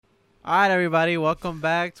All right, everybody, welcome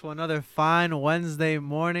back to another fine Wednesday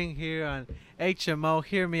morning here on HMO.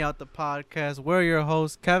 Hear Me Out the podcast. We're your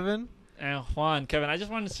hosts, Kevin. And Kevin, I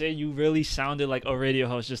just wanted to say you really sounded like a radio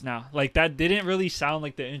host just now. Like that didn't really sound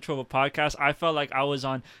like the intro of a podcast. I felt like I was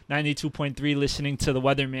on 92.3 listening to the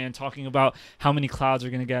weatherman talking about how many clouds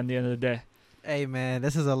we're going to get at the end of the day. Hey, man,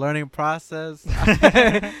 this is a learning process.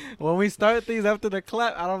 When we start these after the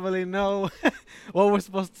clap, I don't really know what we're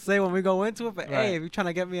supposed to say when we go into it. But, Right. hey, if you're trying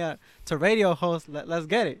to get me to radio host, let's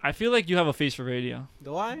get it. I feel like you have a face for radio.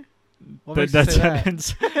 Do I? What But makes you that's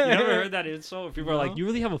say that? you never heard that insult? People are like, No. you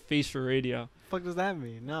really have a face for radio. What does that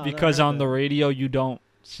mean? No. I never Because heard on the that. radio, you don't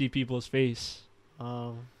see people's face.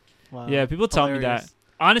 Wow. Yeah, people tell me that. Hilarious.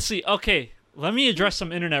 Honestly, okay, let me address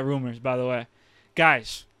some internet rumors, by the way.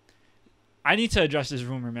 Guys, I need to address this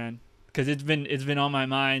rumor, man, because it's been on my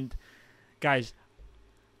mind. Guys,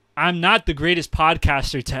 I'm not the greatest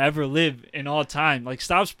podcaster to ever live in all time. Like,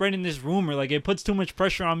 stop spreading this rumor. Like, it puts too much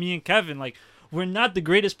pressure on me and Kevin. Like, we're not the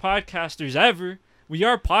greatest podcasters ever. We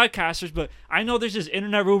are podcasters, but I know there's this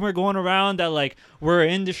internet rumor going around that, like, we're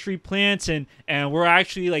industry plants and we're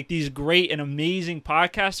actually, like, these great and amazing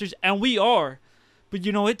podcasters, and we are. But,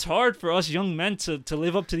 you know, it's hard for us young men to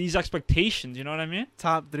live up to these expectations. You know what I mean?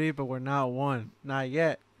 Top 3, but we're not one. Not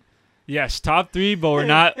yet. Yes, top 3, but we're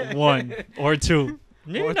not 1 or 2.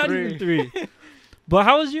 Maybe Or not 3. even 3. But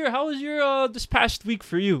how was your this past week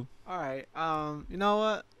for you? All right. You know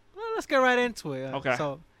what? Well, let's get right into it. Okay.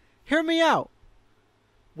 So, hear me out.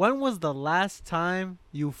 When was the last time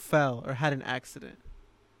you fell or had an accident?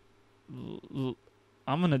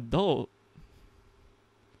 I'm an adult.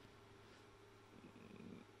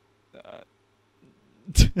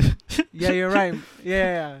 Yeah, you're right.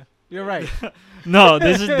 Yeah, you're right. No,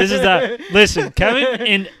 this is that. Listen,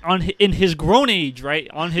 Kevin in his grown age, right?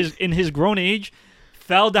 In his grown age,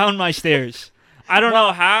 fell down my stairs. I don't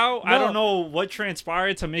know how. I don't know what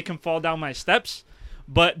transpired to make him fall down my steps.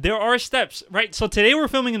 But there are steps, right? So today we're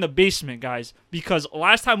filming in the basement, guys, because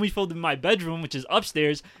last time we filmed in my bedroom, which is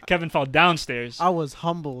upstairs, Kevin fell downstairs. I was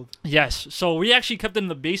humbled. Yes. So we actually kept it in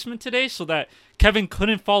the basement today so that Kevin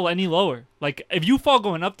couldn't fall any lower. Like, if you fall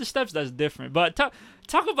going up the steps, that's different. But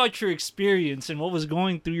talk about your experience and what was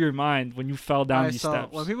going through your mind when you fell down Alright, these so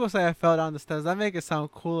steps. when people say I fell down the stairs, that make it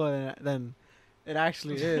sound cooler than it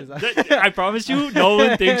actually is. I promise you, no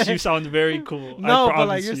one thinks you sound very cool. No, I but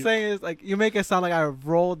like promise you're you. saying is like you make it sound like I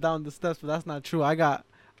rolled down the steps, but that's not true. I got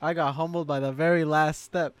humbled by the very last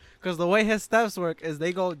step because the way his steps work is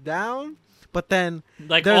they go down, but then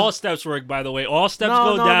Like, there's- all steps work, by the way. All steps no,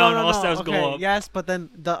 go no, down, no, no, all no. steps Okay, go up. yes, but then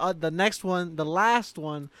the next one, the last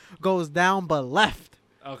one, goes down but left,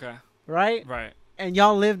 Okay, right? right. And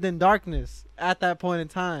y'all lived in darkness at that point in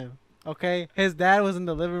time. Okay, his dad was in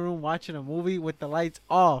the living room watching a movie with the lights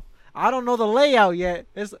off. I don't know the layout yet.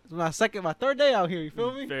 It's my third day out here. You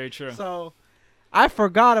feel me? Very true. So I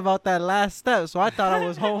forgot about that last step. So I thought I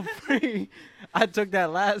was home free. I took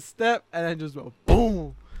that last step and then just went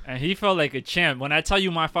boom. And he felt like a champ. When I tell you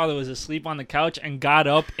my father was asleep on the couch and got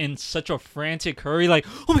up in such a frantic hurry, like,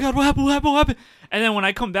 oh my God, what happened, what happened, what happened? And then when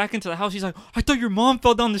I come back into the house, he's like, I thought your mom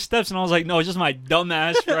fell down the steps. And I was like, no, it's just my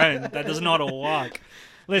dumbass friend that doesn't know how to walk.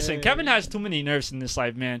 Listen, Hey. Kevin has too many nerves in this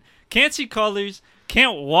life, man. Can't see colors,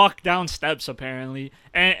 can't walk down steps, apparently.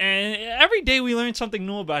 And every day we learn something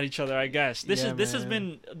new about each other, I guess. This Yeah,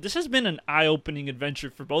 has been an eye-opening adventure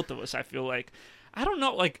for both of us, I feel like. I don't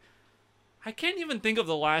know, like, I can't even think of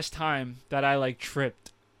the last time that I, like,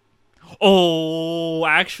 tripped. Oh,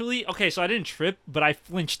 actually, okay, so I didn't trip, but I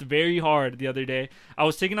flinched very hard the other day. I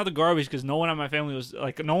was taking out the garbage because no one in my family was,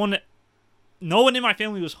 like, no one in my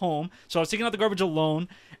family was home, so I was taking out the garbage alone,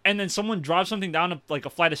 and then someone dropped something down, like, a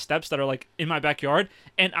flight of steps that are, like, in my backyard,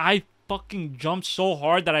 and I fucking jumped so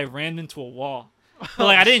hard that I ran into a wall. But,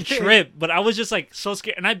 like, I didn't shit. trip, but I was just, like, so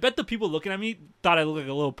scared. And I bet the people looking at me thought I looked like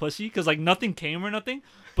a little pussy because, like, nothing came or nothing.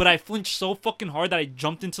 But I flinched so fucking hard that I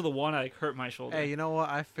jumped into the wall and I, like, hurt my shoulder. Hey, you know what?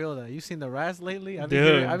 I feel that. You seen the rats lately? I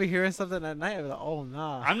Dude. be hearing something at night. I'm like, oh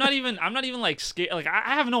nah. I'm not even like scared. Like, I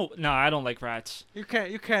have no, I don't like rats. You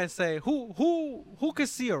can't say who could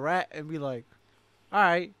see a rat and be like, all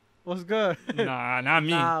right, what's good? Nah, not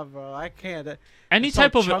me. Nah, bro, I can't. Any It's so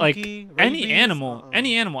type of, like, chunky, any rabies, animal.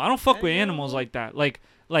 Any animal. I don't fuck with Any animals animal? like that.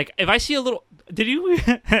 Like, if I see a little, did you,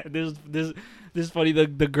 this is funny, the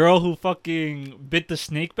girl who fucking bit the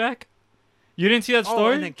snake back? You didn't see that Oh,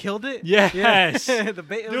 story? and then killed it? Yes. Yeah. It was a Dude,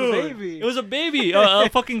 baby. it was a baby. A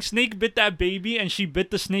fucking snake bit that baby, and she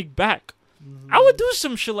bit the snake back. Mhm. I would do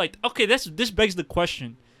some shit like. Okay, this begs the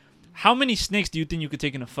question: how many snakes do you think you could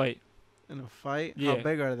take in a fight? In a fight? Yeah. How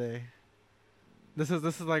big are they? This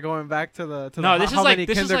is like going back to the No, this is how like- many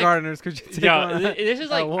this is like- kindergartners could you take Yeah, on this is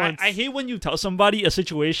like once? I hate when you tell somebody a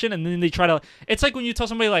situation and then they try to. It's like when you tell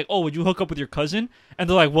somebody like, "Oh, would you hook up with your cousin?" And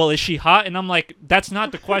they're like, "Well, is she hot?" And I'm like, "That's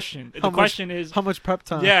not the question. How The much- question is, how much prep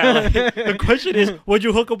time? yeah, like, the question is, would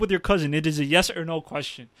you hook up with your cousin? It is a yes or no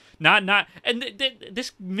question. Not. And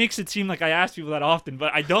this makes it seem like I ask people that often,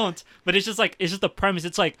 but I don't. But it's just the premise.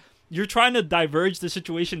 It's like. You're trying to diverge the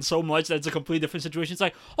situation so much that it's a completely different situation. It's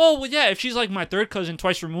like, oh, well, yeah, if she's like my third cousin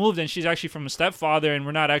twice removed and she's actually from a stepfather and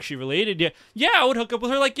we're not actually related, yeah, I would hook up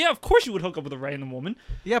with her. Like, yeah, of course you would hook up with a random woman.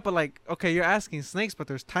 Yeah, but like, okay, you're asking snakes, but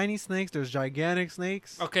there's tiny snakes, there's gigantic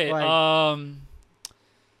snakes. Okay, like,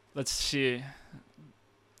 let's see.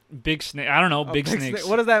 Big snake. I don't know, a big big snakes.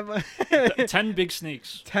 What is that? 10 big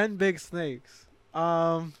snakes. 10 big snakes.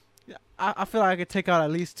 Yeah, I feel like I could take out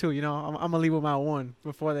at least 2. You know, I'm gonna leave with my one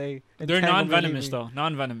before they. They're entangle me and non-venomous, leave me. though.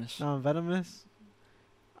 Non-venomous. Non-venomous.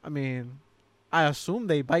 I mean, I assume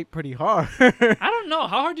they bite pretty hard. I don't know.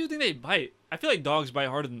 How hard do you think they bite? I feel like dogs bite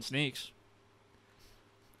harder than snakes.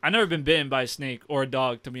 I've never been bitten by a snake or a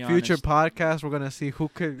dog, to be honest. Future podcast, we're gonna see who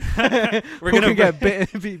could We're who gonna can get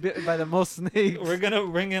bitten, be bitten by the most snakes. We're gonna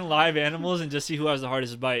bring in live animals and just see who has the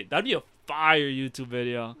hardest bite. That'd be a fire YouTube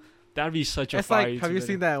video. That'd be such a It's fire like, YouTube have you video.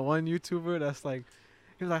 seen that one YouTuber that's like,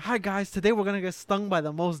 he was like, "Hi guys, today we're gonna get stung by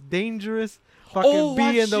the most dangerous fucking bee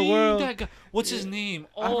I've in the seen world." that guy. What's his Yeah. name?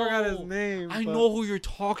 I forgot his Oh, name. I but- know who you're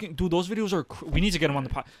talking. Dude, those videos are. We need to get him on the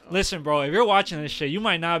pod. Listen, bro, if you're watching this shit, you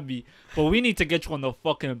might not be, but we need to get you on the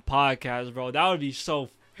fucking podcast, bro. That would be so.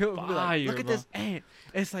 He'll be like, Fire, look at bro. this ant.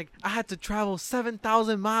 It's like I had to travel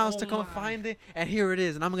 7,000 miles to Oh come my. find it, and here it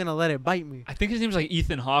is, and I'm gonna let it bite me. I think his name's like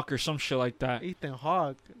Ethan Hawke or some shit like that. Ethan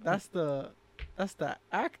Hawke, that's the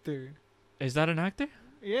actor. Is that an actor?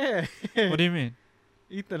 Yeah. What do you mean?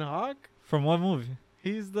 Ethan Hawke? From what movie?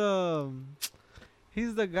 He's the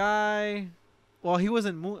guy. Well, he was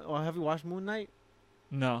in Moon. Well, have you watched Moon Knight?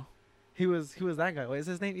 No. He was that guy. Wait, is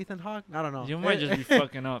his name Ethan Hawke? I don't know. You might just be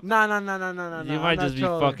fucking up. No. You might just be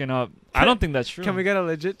trolling. fucking up. I don't think that's true. Can we get a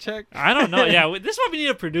legit check? I don't know. Yeah, this is why we need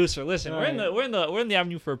a producer. Listen, Right. we're in the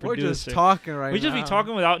avenue for a We're producer. just talking right now. We just be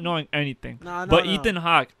talking without knowing anything. No, But no. Ethan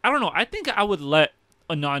Hawke, I don't know. I think I would let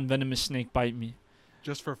a non-venomous snake bite me,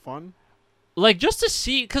 Just for fun. like just to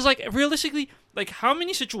see, because like realistically, like how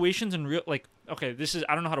many situations in real, like okay, this is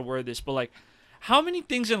I don't know how to word this, but like how many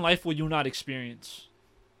things in life will you not experience?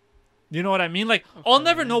 You know what I mean? Like I'll Okay.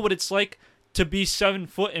 never know what it's like to be 7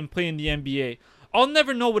 foot and play in the NBA. I'll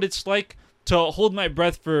never know what it's like to hold my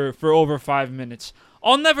breath for over 5 minutes.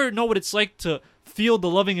 I'll never know what it's like to feel the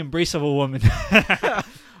loving embrace of a woman.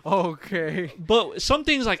 Okay. But some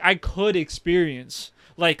things like I could experience,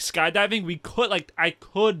 like skydiving, I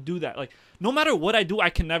could do that. Like no matter what I do, I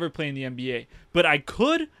can never play in the NBA. But I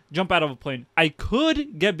could jump out of a plane. I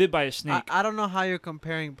could get bit by a snake. I don't know how you're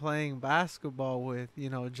comparing playing basketball with,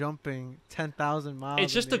 jumping 10,000 miles.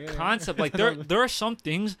 It's just in the the air. concept. Like there are some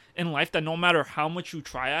things in life that no matter how much you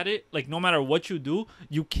try at it, like no matter what you do,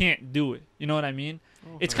 you can't do it. You know what I mean?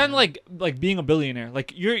 It's kind of like being a billionaire.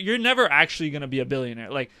 Like you're never actually gonna be a billionaire.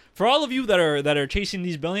 Like for all of you that are chasing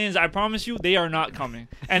these billions, I promise you they are not coming.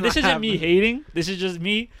 And this isn't me hating. This is just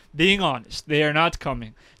me being honest. They are not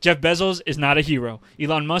coming. Jeff Bezos is not a hero.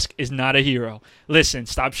 Elon Musk is not a hero. Listen,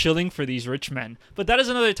 stop shilling for these rich men. But that is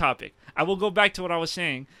another topic. I will go back to what I was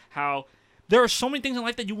saying. How there are so many things in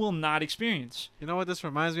life that you will not experience. You know what this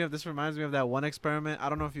reminds me of? This reminds me of that one experiment. I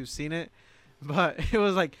don't know if you've seen it, but it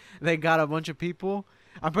was like they got a bunch of people.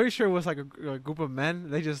 I'm pretty sure it was like a group of men.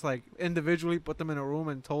 They just like individually put them in a room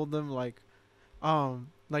and told them like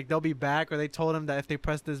they'll be back, or they told them that if they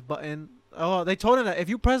press this button, they told them that if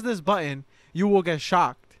you press this button, you will get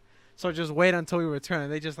shocked. So just wait until we return.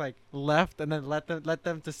 And they just like left and then let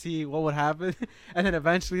them to see what would happen, and then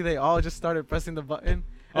eventually they all just started pressing the button.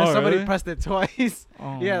 And Oh, somebody really? pressed it twice.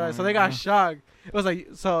 Oh, Yeah, like, so they got shocked. It was like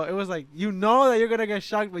that you're gonna get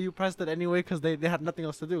shocked, but you pressed it anyway because they had nothing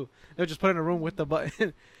else to do. They were just put in a room with the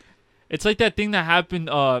button. It's like that thing that happened.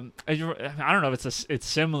 I don't know if it's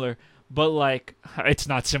similar, but like it's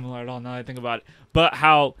not similar at all. Now that I think about it, but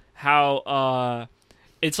how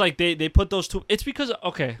it's like they put those two. It's because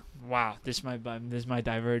okay, wow, this might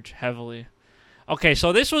diverge heavily. Okay,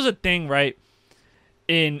 so this was a thing, right?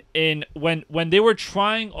 In when they were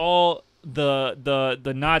trying all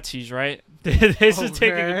the Nazis, right? This is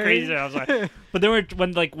taking it crazy. I was like, but they were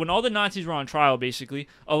when all the Nazis were on trial, basically,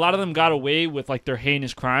 a lot of them got away with like their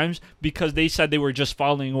heinous crimes because they said they were just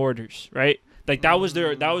following orders, right? Like that was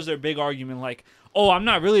their big argument. Like, oh, I'm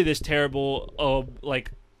not really this terrible,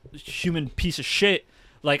 like human piece of shit.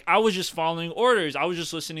 Like I was just following orders. I was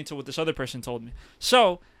just listening to what this other person told me.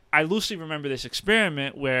 So I loosely remember this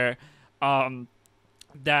experiment where,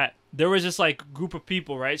 that there was this like group of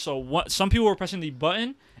people, right? So some people were pressing the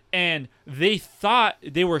button and they thought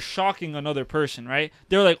they were shocking another person, right?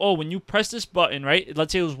 They were like, oh, when you press this button, right?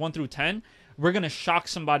 Let's say it was 1 through 10, we're gonna shock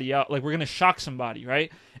somebody out, like we're gonna shock somebody,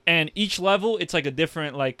 right? And each level, it's like a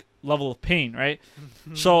different like level of pain, right?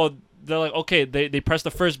 So they're like, okay, they press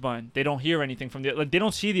the first button, they don't hear anything from the, like they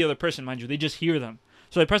don't see the other person, mind you, they just hear them.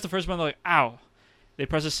 So they press the first button, they're like, ow. They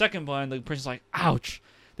press the second button, the person's like, ouch.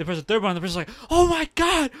 They press the third button, the person's like, oh my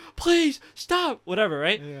god, please stop, whatever,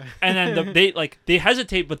 right? Yeah. And then they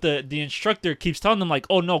hesitate, but the instructor keeps telling them like,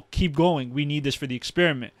 oh no, keep going, we need this for the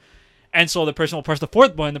experiment. And so the person will press the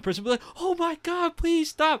fourth button, the person will be like, oh my god, please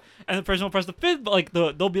stop. And the person will press the fifth, but like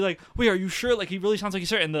they'll be like, wait, are you sure? Like he really sounds like he's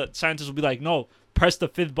hurt. And the scientist will be like, no, press the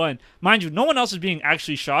fifth button. Mind you, no one else is being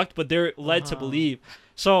actually shocked, but they're led to believe.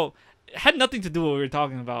 So it had nothing to do with what we were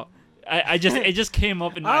talking about. It just came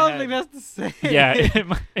up in my head. I don't think that's the same. Yeah, it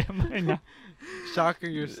might not.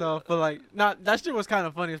 Shocking yourself, but like, not that shit was kind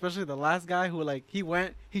of funny, especially the last guy who like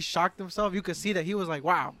he shocked himself. You could see that he was like,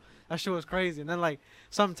 wow, that shit was crazy. And then like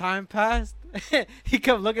some time passed, he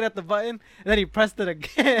kept looking at the button, and then he pressed it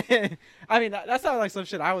again. I mean, that sounds like some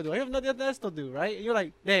shit I would do. I have nothing else to do, right? And you're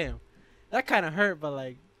like, damn, that kind of hurt, but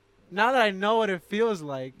like, now that I know what it feels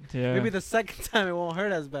like, maybe the second time it won't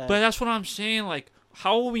hurt as bad. But that's what I'm saying, like,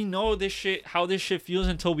 how will we know this shit, how this shit feels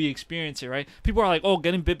until we experience it, right? People are like, oh,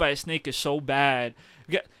 getting bit by a snake is so bad.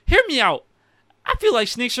 Hear me out. I feel like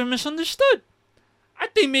snakes are misunderstood. I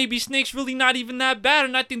think maybe snakes really not even that bad,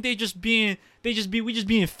 and I think we just being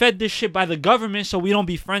fed this shit by the government so we don't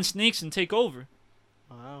befriend snakes and take over.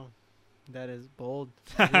 Wow, that is bold.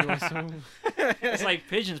 It's like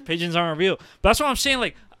pigeons. Pigeons aren't real. But that's what I'm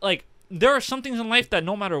saying. Like there are some things in life that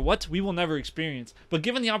no matter what, we will never experience. But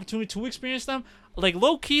given the opportunity to experience them, like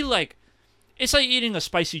low key, like it's like eating a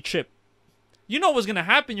spicy chip. You know what's gonna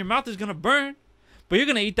happen. Your mouth is gonna burn, but you're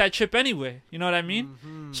gonna eat that chip anyway. You know what I mean?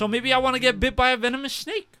 Mm-hmm. So maybe I want to get bit by a venomous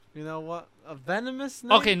snake. You know what? A venomous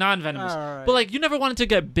snake? Okay, non-venomous. Right. But like, you never wanted to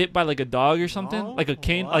get bit by like a dog or something, No? like a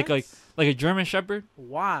cane, What? like a German Shepherd,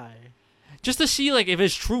 Why? just to see like if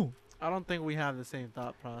it's true. I don't think we have the same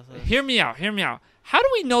thought process. Hear me out. How do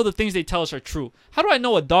we know the things they tell us are true? How do I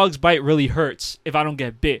know a dog's bite really hurts if I don't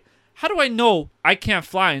get bit? How do I know I can't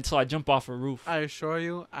fly until I jump off a roof? I assure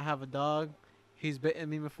you, I have a dog. He's bitten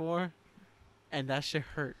me before, and that shit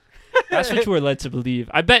hurt. That's what you were led to believe.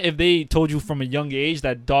 I bet if they told you from a young age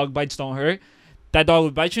that dog bites don't hurt, that dog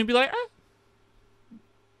would bite you and be like,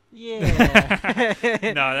 Yeah.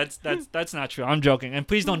 no, that's not true. I'm joking. And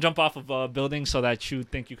please don't jump off of a building so that you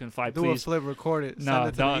think you can fly. Do Please a flip, record it, No, send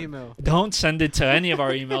it to don't. the email. don't send it to any of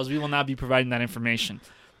our emails. We will not be providing that information.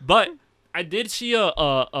 But I did see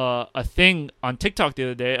a thing on TikTok the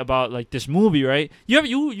other day about like this movie, right?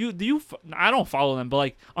 I don't follow them, but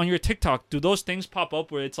like on your TikTok, do those things pop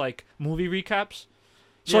up where it's like movie recaps?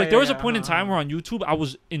 So like there was a point in time where on YouTube I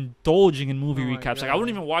was indulging in movie Oh my recaps. Like I God.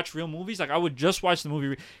 wouldn't even watch real movies. Like I would just watch the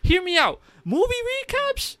movie. Hear me out. Movie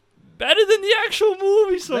recaps better than the actual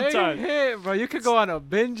movie sometimes. They hit, bro. You could go on a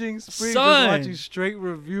binging spree Son. just watching straight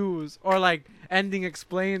reviews or like ending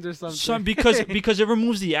explained or something. Son, because it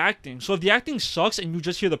removes the acting. So if the acting sucks and you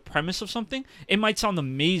just hear the premise of something, it might sound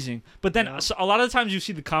amazing. But then Yeah. so a lot of times you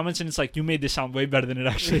see the comments and it's like, you made this sound way better than it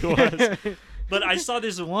actually was. But I saw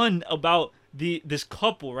this one about this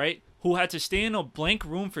couple, right, who had to stay in a blank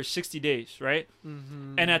room for 60 days, right?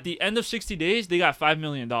 Mm-hmm. And at the end of 60 days, they got $5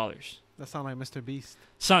 million. That sounds like Mr. Beast.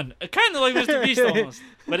 Son, kind of like Mr. Beast almost,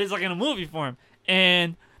 but it's like in a movie form.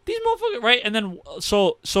 And these motherfuckers, right? And then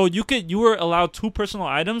so you were allowed 2 personal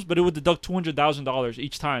items, but it would deduct $200,000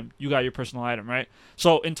 each time you got your personal item, right?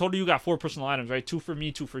 So in total, you got 4 personal items, right? 2 for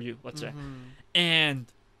me, 2 for you, let's say. And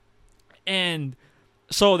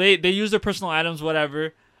so they use their personal items,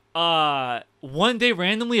 whatever. One day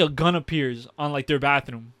randomly a gun appears on like their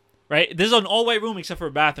bathroom, right? This is an all-white room except for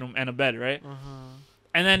a bathroom and a bed, right?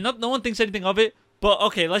 And then no one thinks anything of it. But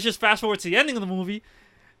okay, let's just fast forward to the ending of the movie.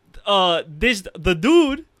 The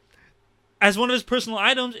dude, as one of his personal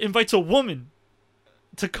items, invites a woman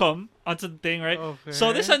to come onto the thing, right? Okay.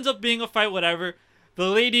 So this ends up being a fight, whatever. The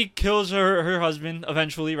lady kills her husband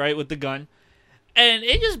eventually, right, with the gun. And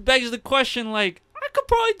it just begs the question, like, I could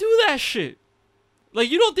probably do that shit. Like,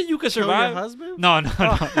 you don't think you could Kill survive? your husband? No,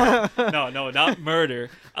 not murder.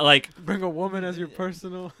 Like, Bring a woman as your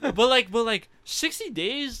personal. but like 60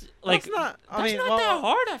 days, like That's not. I that's mean, not well, that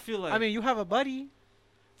hard. I feel like. I mean, you have a buddy.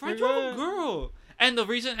 Find you're you have a good. girl. And the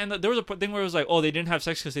reason, there was a thing where it was like, oh, they didn't have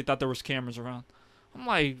sex because they thought there was cameras around. I'm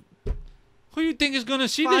like, who you think is gonna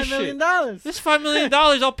see this $5 million shit? This $5 million,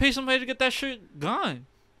 I'll pay somebody to get that shit gone.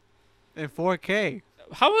 in 4K.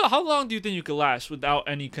 How long do you think you could last without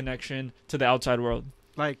any connection to the outside world?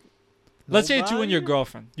 Like, Let's say it's you and your nobody?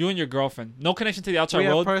 girlfriend. You and your girlfriend. No connection to the outside We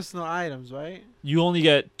have world. personal items, right? You only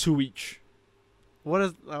get 2 each. What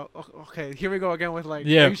is? Okay, here we go again with like.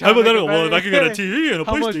 Yeah. are you trying to make it Well, if I better? could get a TV and a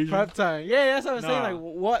How much PlayStation. prep time? Yeah, that's what I'm saying. Nah. Like,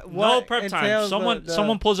 what? No prep time. entails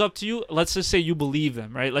Someone pulls up to you. Let's just say you believe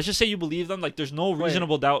them, right? Let's just say you believe them. Like, there's no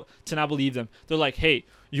reasonable doubt to not believe them. They're like, hey,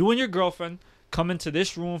 you and your girlfriend come into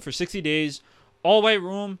this room for 60 days, all white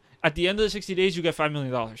room. At the end of the 60 days, you get $5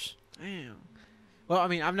 million. Damn. Well, I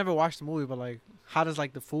mean, I've never watched the movie, but like, how does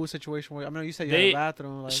like the food situation work? I mean, you said you They- had a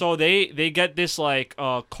bathroom. Like, So they get this like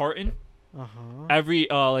carton uh huh. every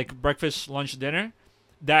like breakfast, lunch, dinner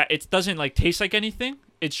that it doesn't like taste like anything.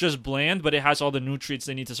 It's just bland, but it has all the nutrients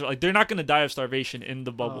they need to. Like, they're not gonna die of starvation in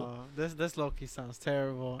the bubble. This Loki sounds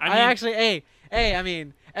terrible. I I, mean- actually, hey, I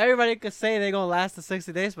mean, everybody could say they're gonna last the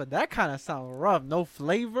 60 days, but that kind of sounds rough. No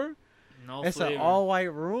flavor. No It's flavor. an all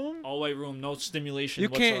white room. All white room, no stimulation. You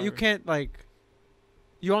whatsoever. can't like.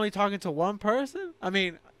 You only talking to one person? I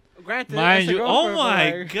mean, granted. Mind it's a you, oh girlfriend, but,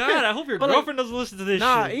 my like- god! I hope your But, like, girlfriend doesn't listen to this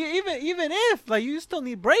Nah, shit. even if like you still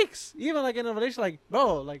need breaks, even like in a relationship, like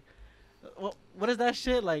bro, like what is that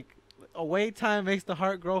shit? Like away time makes the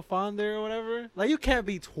heart grow fonder or whatever. Like you can't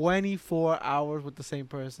be 24 hours with the same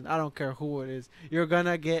person. I don't care who it is. You're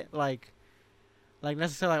gonna get like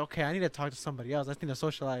necessarily like, okay, I need to talk to somebody else. I need to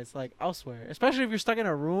socialize like elsewhere. Especially if you're stuck in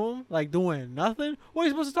a room like doing nothing. What are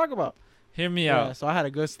you supposed to talk about? Hear me Yeah, out. so I had a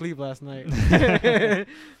good sleep last night.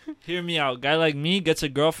 Hear me out. Guy like me gets a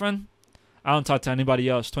girlfriend. I don't talk to anybody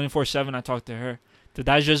else. 24/7, I talk to her.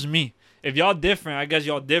 That's just me. If y'all different, I guess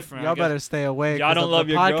y'all different. Y'all I guess. better stay away. Y'all 'cause don't love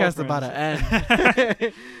the your podcast about to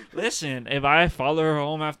end. Listen, if I follow her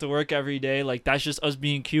home after work every day, like that's just us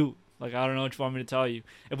being cute. Like I don't know what you want me to tell you.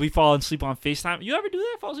 If we fall asleep on FaceTime, you ever do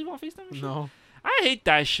that? Fall asleep on FaceTime? And shit? No. I hate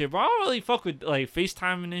that shit, bro. I don't really fuck with like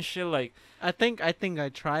FaceTime and shit. Like I think I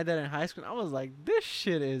tried that in high school. I was like, this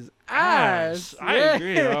shit is ass. I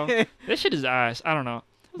agree, bro. This shit is ass. I don't know.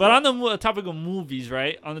 But on the topic of movies,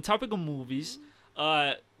 right? On the topic of movies,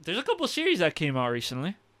 there's a couple series that came out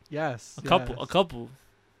recently. Yes. A couple.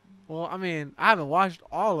 Well, I mean, I haven't watched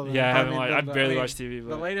all of them. Yeah, I but haven't mean, watched. the- I the- barely mean, watch TV, The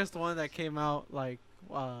but latest one that came out like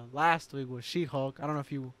last week was She-Hulk. I don't know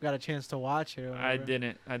if you got a chance to watch it. Or I whatever.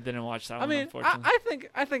 didn't. I didn't watch that I one. mean, Unfortunately,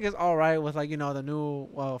 I think it's all right with like the new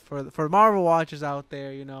for Marvel watchers out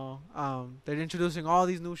there. They're introducing all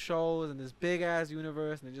these new shows and this big ass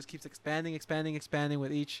universe, and it just keeps expanding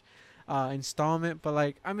with each installment. But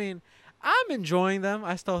like, I mean, I'm enjoying them.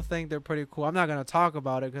 I still think they're pretty cool. I'm not gonna talk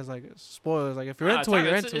about it because like spoilers. Like if you're into it,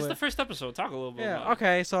 you're into it's it. the first episode. Talk a little bit. Yeah. about it.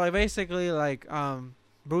 Okay. So like basically like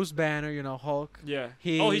Bruce Banner, Hulk. Yeah.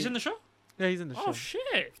 He's in the show. Yeah, he's in the show. Oh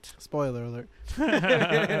shit! Spoiler alert.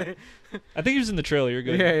 I think he was in the trailer. You're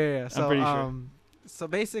good. Yeah. So, pretty sure. So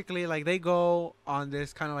basically, like they go on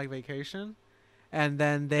this kind of like vacation, and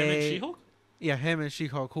then Him they and She-Hulk? him and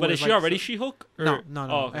She-Hulk. But is she already She-Hulk? Or- No.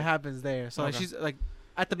 Oh, okay. It happens there. So like Okay. she's like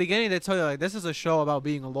at the beginning they tell you like this is a show about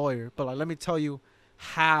being a lawyer, but like let me tell you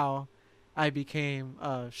how I became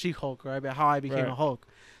She-Hulk, right? How I became Right. a Hulk.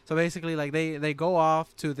 So basically, like they go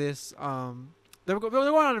off to this they're going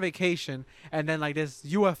on a vacation, and then like this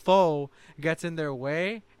UFO gets in their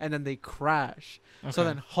way, and then they crash. So Okay.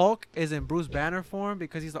 then Hulk is in Bruce Banner form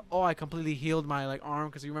because he's like, oh, I completely healed my like arm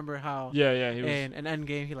because you remember how Yeah, he was. in an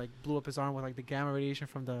Endgame he like blew up his arm with like the gamma radiation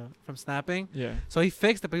from snapping. Yeah. So he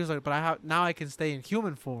fixed it, but he was like, but now I can stay in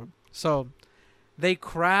human form. So they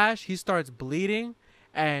crash. He starts bleeding,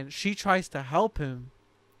 and she tries to help him,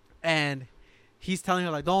 and he's telling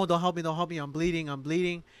her like, don't help me, I'm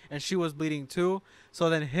bleeding, and she was bleeding too. So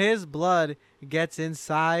then his blood gets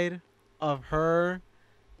inside of her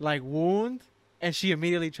like wound, and she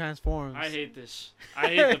immediately transforms. I hate this. I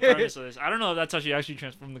hate the premise of this. I don't know if that's how she actually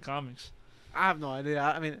transformed the comics. I have no idea.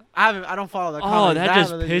 I mean, I don't follow the Oh, comics that just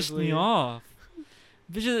pissed religiously. me off.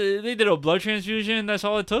 They did a blood transfusion. That's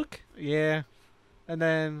all it took. Yeah. And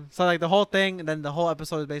then, so like the whole thing, and then the whole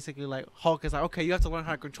episode is basically like Hulk is like, okay, you have to learn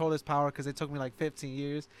how to control this power because it took me like 15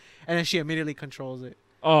 years. And then she immediately controls it.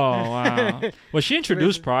 Oh wow! Was she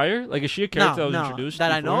introduced prior? Like, is she a character that was introduced?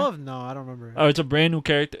 That I know before? of, no, I don't remember. Oh, it's a brand new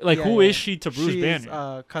character. Like, Yeah, who yeah. is she to Bruce She's,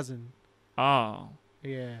 Banner? cousin. Oh,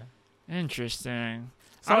 Yeah. interesting.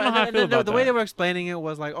 So I don't know how I and feel then about the way that. they were explaining it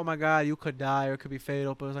was like, oh my god, you could die or it could be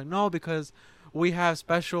fatal. But it was like, no, because we have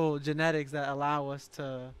special genetics that allow us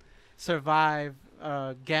to survive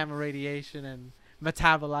gamma radiation and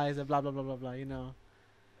metabolize it, blah, blah, blah, blah, blah,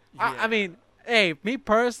 I mean, hey, me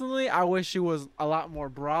personally, I wish she was a lot more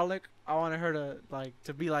brolic. I wanted her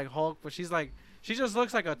to be like Hulk, but she just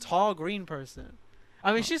looks like a tall green person.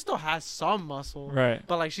 I mean, she still has some muscle, right.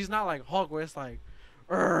 but like she's not like Hulk where it's like,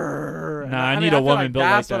 Nah, I need a woman built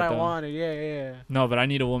like that's that, what I though. wanted. Yeah. No, but I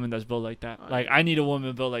need a woman that's built like that. Like, I need a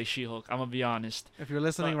woman built like She-Hulk. I'm gonna be honest. If you're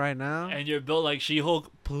listening right now, And you're built like She-Hulk,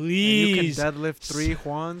 and please. you can deadlift 3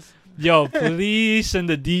 Juans. Yo, please send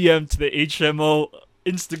a DM to the HMO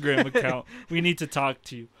Instagram account. We need to talk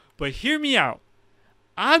to you. But hear me out.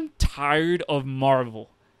 I'm tired of Marvel.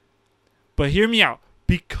 But hear me out.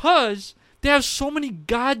 Because they have so many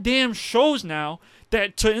goddamn shows now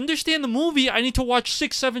that to understand the movie, I need to watch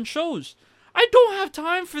 6-7 shows. I don't have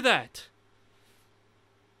time for that.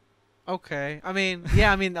 Okay. I mean,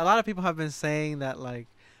 yeah, a lot of people have been saying that, like,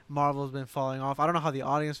 Marvel's been falling off. I don't know how the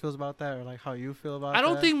audience feels about that or, like, how you feel about that. I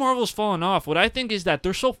don't think Marvel's falling off. What I think is that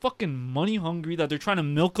they're so fucking money hungry that they're trying to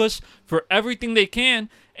milk us for everything they can.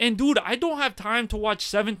 And, dude, I don't have time to watch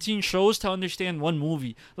 17 shows to understand one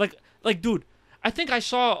movie. Like, dude, I think I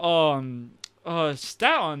saw a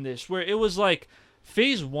stat on this where it was like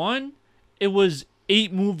Phase 1, it was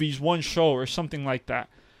 8 movies, 1 show or something like that.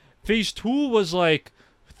 Phase 2 was like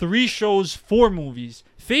 3 shows, 4 movies.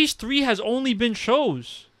 Phase 3 has only been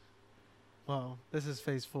shows. Well, this is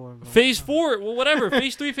Phase 4. Bro. Phase 4, well, whatever.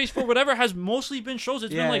 Phase 3, Phase 4, whatever, has mostly been shows.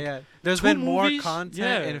 It's been like There's 2 been more movies. content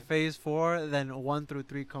Yeah. in Phase 4 than 1 through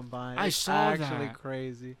 3 combined. I It's saw actually that.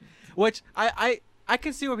 crazy. Which I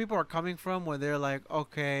can see where people are coming from, where they're like,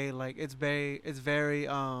 okay, like it's very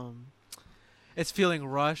it's feeling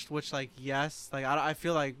rushed. Which, like, yes, like I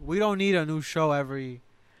feel like we don't need a new show every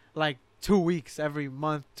like 2 weeks, every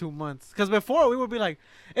month, 2 months. Because before we would be like,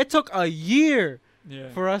 it took a year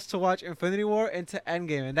for us to watch Infinity War into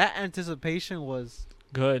Endgame, and that anticipation was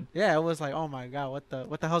Good. it was like, oh my god, what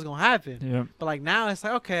the hell's gonna happen? Yeah. But like now it's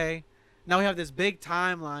like, okay, now we have this big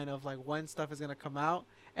timeline of like when stuff is gonna come out,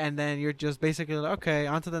 and then you're just basically like, okay,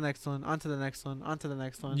 on to the next one, on to the next one, on to the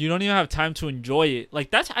next one. You don't even have time to enjoy it.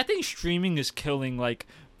 Like I think streaming is killing like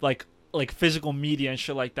physical media and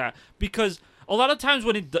shit like that, because a lot of times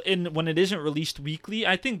when it isn't released weekly,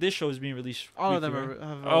 I think this show is being released All weekly, of them right?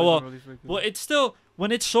 have Oh, well, been released weekly. Well, it's still,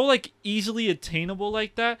 when it's so like easily attainable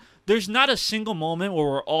like that, there's not a single moment where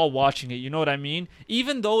we're all watching it. You know what I mean?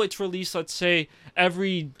 Even though it's released, let's say,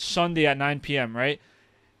 every Sunday at 9 p.m., right?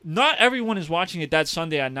 Not everyone is watching it that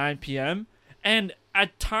Sunday at 9 p.m. And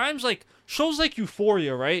at times, like, shows like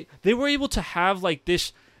Euphoria, right? They were able to have like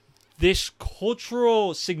this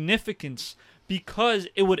cultural significance because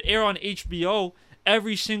it would air on HBO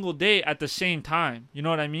every single day at the same time. You know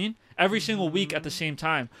what I mean? Every single week at the same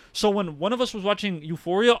time. So when one of us was watching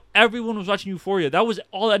Euphoria, everyone was watching Euphoria. That was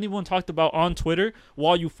all anyone talked about on Twitter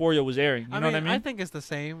while Euphoria was airing. You know what I mean? I think it's the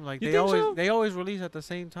same. Like You they think always so? they always release at the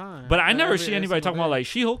same time. But I never Every see anybody single talking about day. like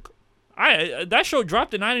She-Hulk. That show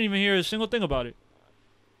dropped and I didn't even hear a single thing about it.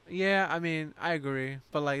 Yeah, I mean, I agree,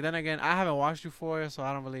 but like then again, I haven't watched Euphoria, so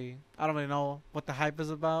I don't really know what the hype is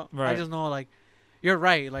about. Right. I just know, like, you're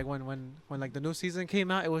right. Like when like the new season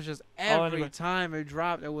came out, it was just every anyway. time it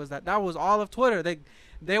dropped, it was that was all of Twitter.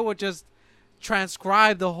 They would just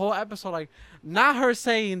transcribe the whole episode, like, not her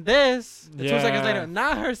saying this. And 2 seconds later,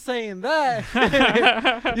 not her saying that.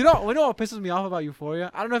 you know what pisses me off about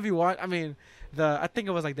Euphoria? I don't know if you watch. I mean, I think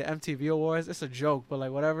it was like the MTV Awards. It's a joke, but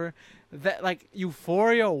like whatever. That like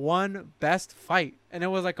Euphoria won Best Fight, and it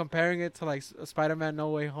was like comparing it to like Spider-Man: No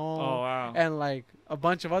Way Home, Oh, wow. and like a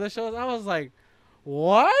bunch of other shows. I was like,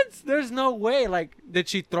 what? There's no way. Like, did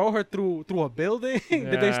she throw her through a building?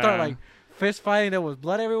 Did they start Yeah. like fist fighting? There was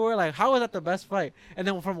blood everywhere. Like, how was that the best fight? And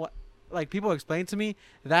then from what like people explained to me,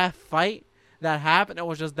 that fight that happened, it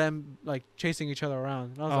was just them like chasing each other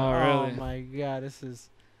around. And I was Oh, like, really? oh my god, this is.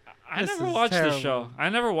 I This never is watched this show. terrible. I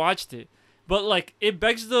never watched it. But like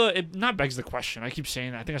it not begs the question. I keep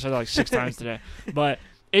saying that. I think I said that like 6 times today. But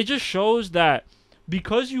it just shows that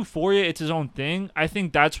because Euphoria it's its own thing, I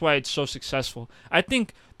think that's why it's so successful. I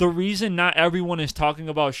think the reason not everyone is talking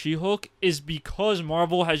about She-Hulk is because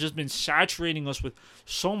Marvel has just been saturating us with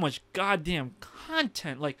so much goddamn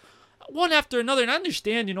content, like one after another. And I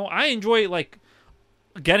understand, I enjoy like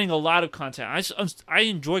getting a lot of content. I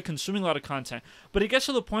enjoy consuming a lot of content, but it gets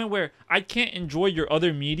to the point where I can't enjoy your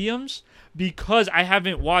other mediums because I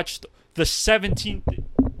haven't watched the 17th.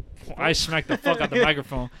 I smacked the fuck out the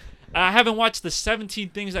microphone. I haven't watched the 17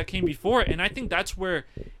 things that came before, and I think that's where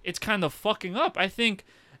it's kind of fucking up. I think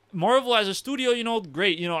Marvel as a studio,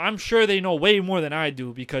 great. I'm sure they know way more than I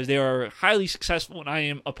do because they are highly successful, and I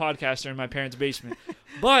am a podcaster in my parents' basement.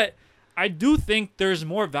 But I do think there's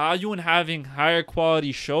more value in having higher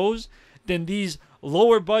quality shows than these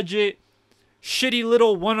lower budget, shitty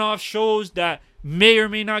little one-off shows that may or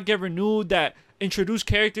may not get renewed, that introduce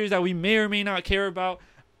characters that we may or may not care about.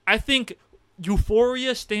 I think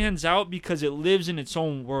Euphoria stands out because it lives in its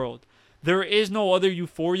own world. There is no other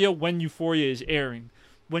Euphoria when Euphoria is airing.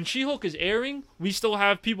 when She-Hulk is airing, we still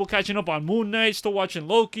have people catching up on Moon Knight, still watching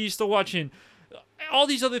Loki, still watching all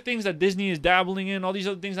these other things that Disney is dabbling in, all these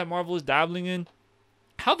other things that Marvel is dabbling in.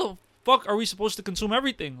 How the fuck are we supposed to consume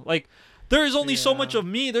everything? Like, there is only so much of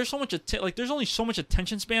me. There's so much there's only so much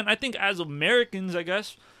attention span. I think as Americans, I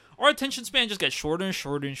guess, our attention span just gets shorter and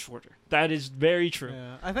shorter and shorter. That is very true.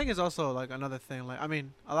 Yeah, I think it's also like another thing. Like, I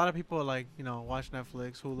mean, a lot of people like, you know, watch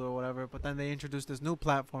Netflix, Hulu, or whatever, but then they introduce this new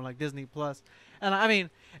platform like Disney Plus, and I mean,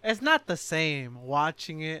 it's not the same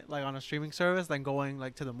watching it like on a streaming service than going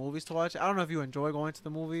like to the movies to watch it. I don't know if you enjoy going to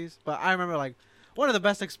the movies, but I remember like one of the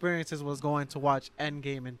best experiences was going to watch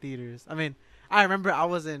Endgame in theaters. I mean, I remember I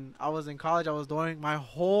was in college. I was doing my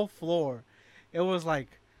whole floor. It was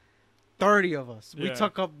like 30 of us. Yeah.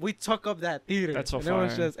 We took up that theater. That's so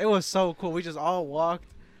and fire. it was so cool. We just all walked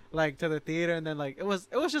like to the theater, and then like it was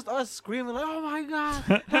just us screaming like, "Oh my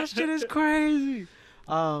god, that shit is crazy!"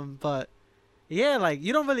 But yeah, like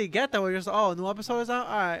you don't really get that where you're just, oh, new episode is out.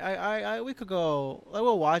 All right, I we could go. Like,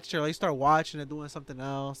 we'll watch it. Or, like, start watching and doing something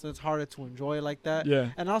else. And it's harder to enjoy it like that.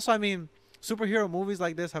 Yeah. And also, I mean, superhero movies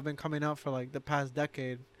like this have been coming out for like the past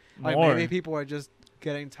decade. Like More. maybe people are just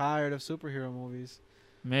getting tired of superhero movies.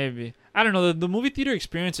 Maybe. I don't know. The movie theater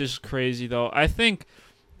experience is crazy, though. I think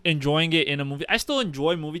enjoying it in a movie... I still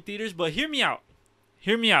enjoy movie theaters, but hear me out.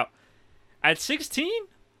 Hear me out. At 16,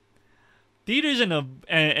 theaters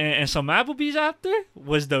and some Applebee's after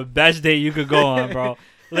was the best day you could go on, bro.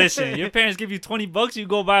 Listen, your parents give you $20, you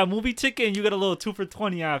go buy a movie ticket, and you get a little 2 for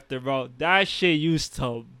 $20 after, bro. That shit used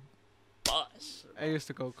to bust. I used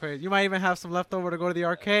to go crazy. You might even have some left over to go to the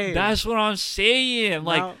arcade. That's what I'm saying.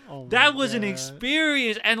 Like, Now- oh my that was an God.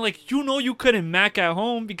 experience. And, like, you know you couldn't Mac at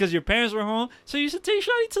home because your parents were home. So you used to take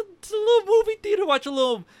Shawty to the little movie theater, watch a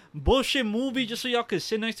little bullshit movie just so y'all could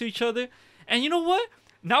sit next to each other. And you know what?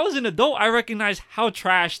 Now as an adult, I recognize how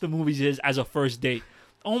trash the movies is as a first date.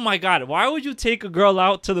 Oh, my God. Why would you take a girl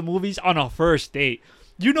out to the movies on a first date?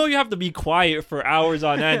 You know you have to be quiet for hours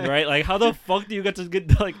on end, right? Like, how the fuck do you get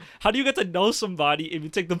how do you get to know somebody if you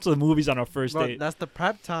take them to the movies on a first Bro, date? that's the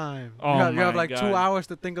prep time. Oh you have my like 2 God. hours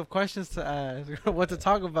to think of questions to ask, what to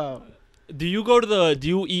talk about. Do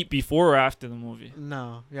you eat before or after the movie?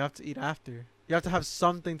 No, you have to eat after. You have to have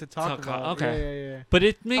something to talk about. okay. Yeah. But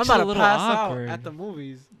it I'm makes about it a to little pass awkward. out at the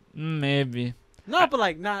movies. Maybe. No, but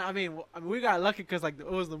like, nah. I mean, we got lucky because like it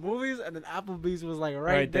was the movies, and then Applebee's was like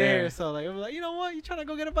right there. there. So like, it was like, you know what? You trying to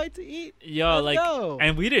go get a bite to eat? Yo, Let's like, go.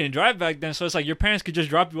 and we didn't drive back then, so it's like your parents could just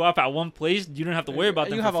drop you off at one place. You don't have to worry about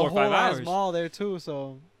them You for have 4 a or whole 5 ass hours. mall there too.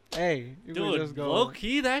 So hey, you can Dude, just go. low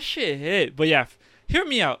key, that shit hit. But yeah, hear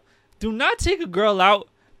me out. Do not take a girl out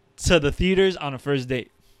to the theaters on a first date.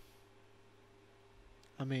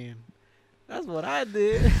 I mean, that's what I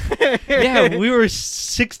did. Yeah, we were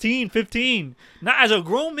 16, 15. Not as a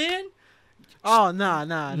grown man. Oh, nah,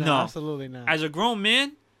 No. absolutely not. As a grown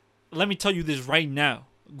man, let me tell you this right now.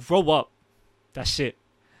 Grow up. That's it.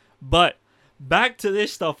 But back to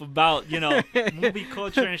this stuff about, movie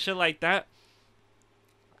culture and shit like that.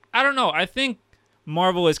 I don't know. I think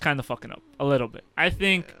Marvel is kind of fucking up a little bit. I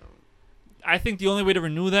think the only way to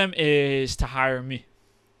renew them is to hire me.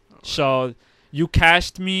 So you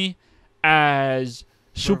cast me as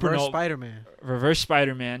Reverse Supernova. Spider-Man.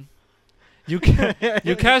 Spider-Man. You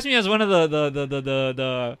cast me as one of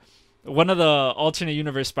the alternate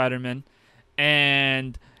universe Spider-Man,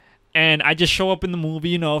 and I just show up in the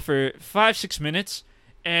movie, for 5-6 minutes,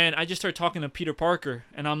 and I just start talking to Peter Parker,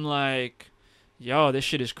 and I'm like, "Yo, this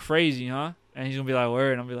shit is crazy, huh?" And he's gonna be like,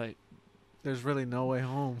 "Word," and I'll be like, There's really no way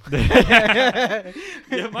home. "Yeah."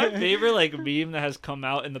 My favorite meme that has come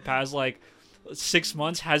out in the past 6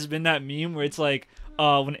 months has been that meme where it's like,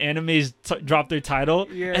 when animes drop their title,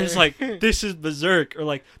 Yeah. and it's like, "This is Berserk," or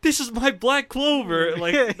like, "This is my Black Clover."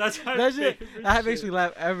 Like, that's my that shit. favorite That makes shit. me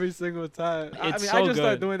laugh every single time. I It's mean, so I just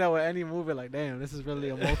start good. doing that with any movie. Like, damn, this is really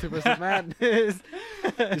a multiverse of madness.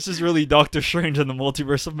 This is really Doctor Strange and the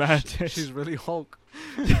Multiverse of Madness. She's really Hulk.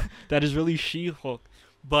 That is really She-Hulk.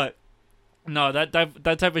 But no, that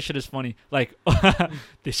type of shit is funny. Like,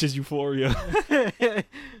 this is Euphoria.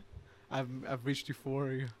 I've reached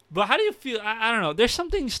euphoria. But how do you feel? I don't know. There's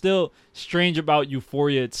something still strange about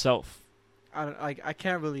Euphoria itself. I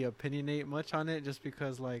can't really opinionate much on it just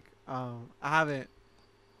because I haven't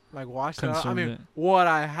watched it. I Consumed mean, it. what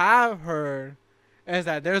I have heard is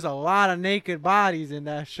that there's a lot of naked bodies in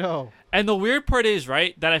that show. And the weird part is,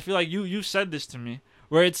 right, that I feel like you said this to me,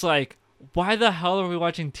 where it's like, why the hell are we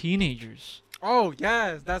watching teenagers? Oh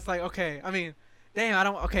yes, that's okay. I mean, damn, I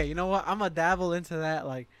don't. Okay, you know what? I'm gonna dabble into that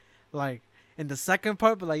like in the second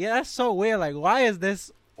part, but yeah, that's so weird. Like, why is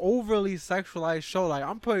this overly sexualized show? Like,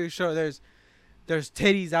 I'm pretty sure there's there's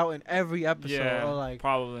titties out in every episode, Yeah, or like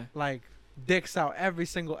probably. dicks out every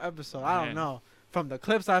single episode. I don't Man. know. From the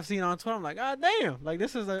clips I've seen on Twitter, I'm like, God damn! Like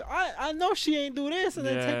this is I know she ain't do this and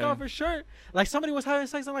then take Yeah. off her shirt. Like somebody was having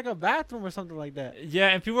sex in like a bathroom or something like that. Yeah,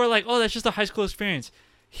 and people are like, "Oh, that's just a high school experience."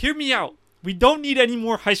 Hear me out. We don't need any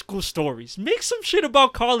more high school stories. Make some shit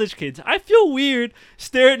about college kids. I feel weird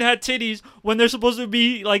staring at titties when they're supposed to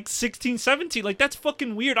be like 16, 17. Like, that's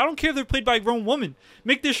fucking weird. I don't care if they're played by a grown woman.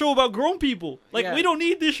 Make this show about grown people. Like, Yeah. we don't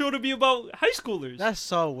need this show to be about high schoolers. That's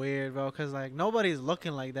so weird, bro. Cause like nobody's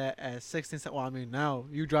looking like that at 16. Well, I mean now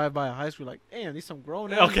you drive by a high school like, damn, these some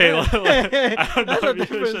grown. Okay, men. I don't That's know a if you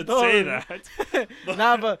different should story. say that.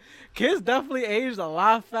 Nah, but kids definitely aged a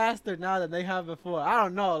lot faster now than they have before. I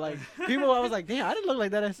don't know. Like people, I was like, damn, I didn't look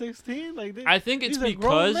like that at 16. Like I think it's these are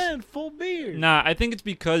grown because... men, full beard. Nah, I think it's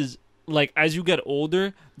because like as you get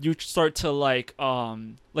older, you start to like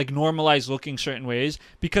normalize looking certain ways.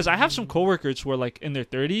 Because I have some coworkers who are like in their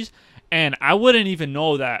 30s, and I wouldn't even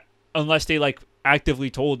know that unless they like actively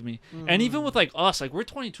told me. And even with like us, like we're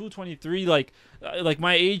 22, 23, like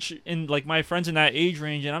my age and like my friends in that age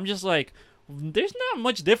range, and I'm just like, there's not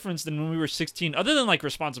much difference than when we were 16, other than like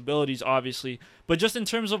responsibilities, obviously. But just in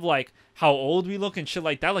terms of like how old we look and shit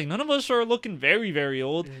like that, like none of us are looking very, very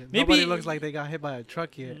old. Yeah, Maybe nobody looks like they got hit by a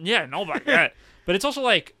truck yet. Yeah, nobody yet. But it's also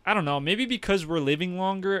like, I don't know, maybe because we're living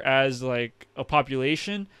longer as like a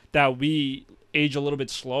population that we age a little bit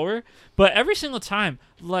slower. But every single time,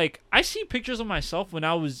 like I see pictures of myself when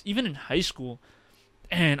I was even in high school,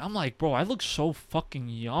 and I'm like, bro, I look so fucking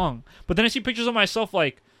young. But then I see pictures of myself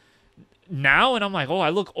like now, and I'm like, oh, I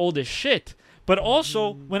look old as shit. But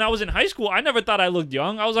also, when I was in high school, I never thought I looked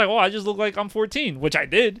young. I was like, oh, I just look like I'm 14, which I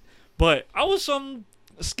did. But I was some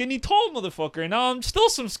skinny tall motherfucker, and now I'm still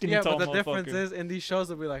some skinny Yeah, tall but the motherfucker. difference is in these shows,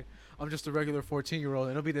 it'll be like, I'm just a regular 14-year-old,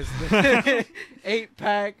 and it'll be this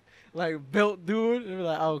 8-pack, like, built dude. And be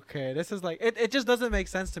like, okay, this is like, it just doesn't make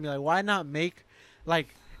sense to me. Like, why not make,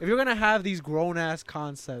 like, if you're going to have these grown-ass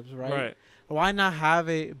concepts, right? Why not have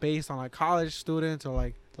it based on, like, college students or,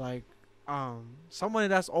 like, someone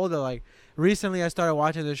that's older? Like, recently I started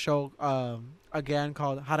watching this show, again,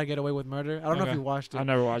 called How to Get Away with Murder. I don't know if you watched it. I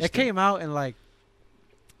never watched it. It came out in, like,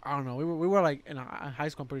 I don't know. We were like in high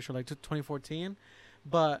school, I'm pretty sure, like 2014.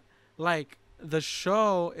 But like the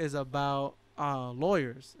show is about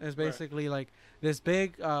lawyers. It's basically like this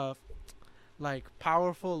big, like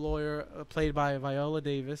powerful lawyer played by Viola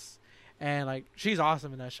Davis, and like she's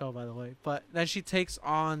awesome in that show, by the way. But then she takes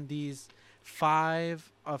on these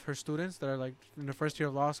 5 of her students that are like in the first year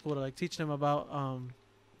of law school to like teach them about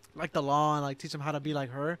like the law and like teach them how to be like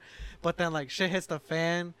her. But then like shit hits the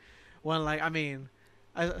fan when like, I mean,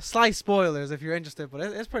 slight spoilers if you're interested, but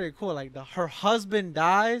it's pretty cool. Like her husband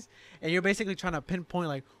dies, and you're basically trying to pinpoint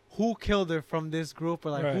like who killed her from this group,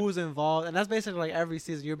 or like who's involved. And that's basically like every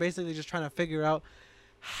season. You're basically just trying to figure out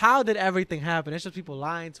how did everything happen. It's just people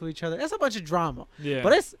lying to each other. It's a bunch of drama. Yeah.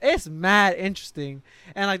 But it's mad interesting,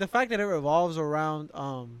 and like the fact that it revolves around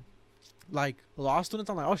like law students.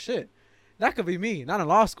 I'm like, oh shit. That could be me, not in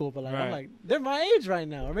law school, but like I'm like, they're my age right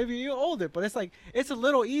now, or maybe you're older. But it's like it's a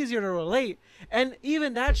little easier to relate, and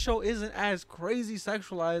even that show isn't as crazy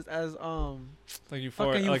sexualized as like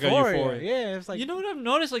Euphoria. Like Euphoria. Euphoria. Yeah, it's like, you know what I've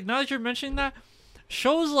noticed? Like now that you're mentioning that,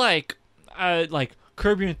 shows like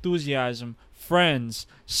Curb Your Enthusiasm, Friends,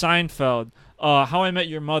 Seinfeld, How I Met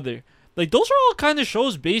Your Mother, like those are all kind of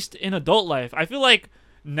shows based in adult life. I feel like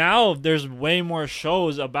now there's way more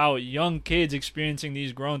shows about young kids experiencing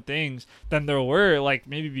these grown things than there were like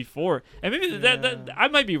maybe before. And maybe that I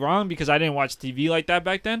might be wrong because I didn't watch TV like that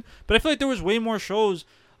back then, but I feel like there was way more shows.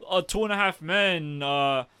 2.5 Men,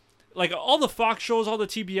 like all the Fox shows, all the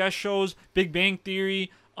TBS shows, Big Bang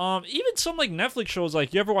Theory, even some like Netflix shows.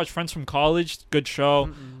 Like, you ever watch Friends from College? Good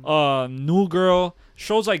show. New Girl,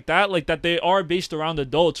 shows like that they are based around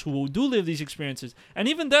adults who do live these experiences. And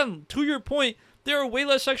even then, to your point, they are way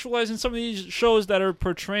less sexualized in some of these shows that are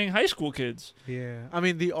portraying high school kids. Yeah, I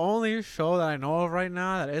mean, the only show that I know of right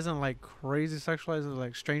now that isn't like crazy sexualized is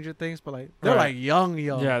like Stranger Things, but like they're like young.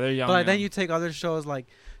 Yeah, they're young. But like then you take other shows like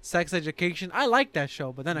Sex Education. I like that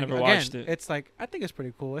show, but then again, it's like, I think it's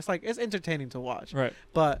pretty cool. It's like, it's entertaining to watch. Right.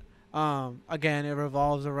 But again, it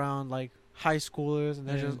revolves around like high schoolers, and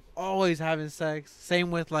they're just always having sex. Same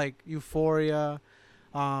with like Euphoria.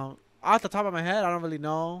 Off the top of my head, I don't really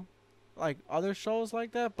know like other shows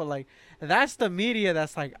like that, but like that's the media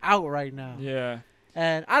that's like out right now. Yeah.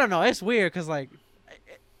 And I don't know, it's weird because like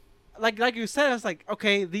you said, it's like,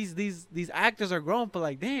 okay, these actors are grown, but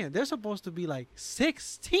like, damn, they're supposed to be like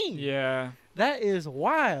 16. Yeah. That is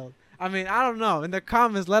wild. I mean, I don't know. In the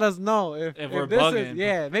comments, let us know if we're this bugging.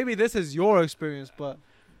 is, maybe this is your experience, but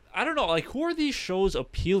I don't know, like, who are these shows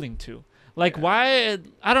appealing to? Like, why?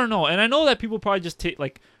 I don't know. And I know that people probably just take,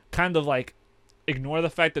 like, kind of, like, ignore the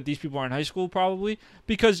fact that these people are in high school, probably,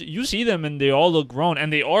 because you see them and they all look grown,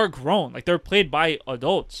 and they are grown. Like, they're played by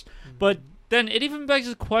adults. But then it even begs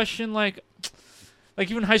the question, like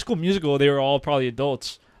even High School Musical, they were all probably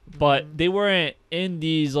adults, but they weren't in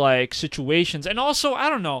these, like, situations. And also, I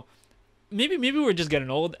don't know, maybe we're just getting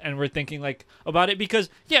old and we're thinking, like, about it, because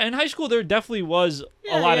in high school there definitely was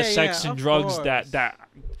a lot of sex and drugs that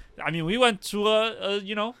I mean, we went to a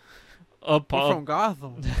pub. We're from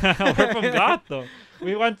Gotham. We're from Gotham.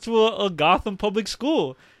 We went to a Gotham public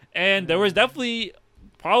school, and there was definitely,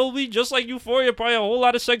 probably just like Euphoria, probably a whole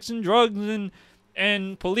lot of sex and drugs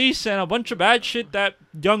and police and a bunch of bad shit that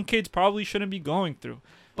young kids probably shouldn't be going through.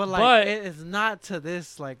 But, like, it is not to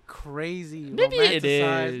this, like, crazy. Maybe it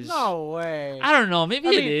is. No way. I don't know. Maybe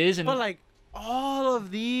it is. But, like, all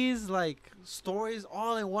of these, like, stories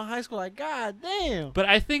all in one high school, like, god damn. But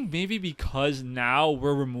I think maybe because now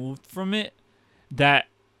we're removed from it, that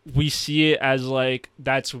we see it as, like,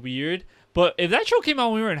 that's weird. But if that show came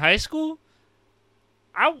out when we were in high school,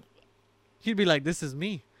 he'd be like, this is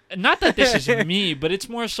me. Not that this is me, but it's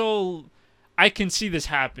more so I can see this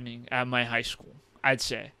happening at my high school, I'd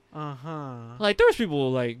say. Like, there was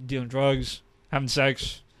people, like, dealing drugs, having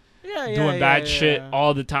sex, doing bad shit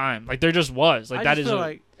all the time. Like, there just was. Like, I just feel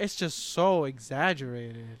like it's just so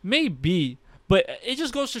exaggerated. Maybe, but it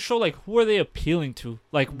just goes to show, like, who are they appealing to?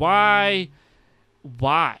 Like, why?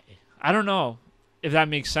 I don't know if that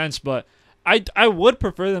makes sense, but I would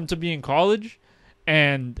prefer them to be in college.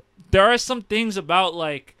 And there are some things about,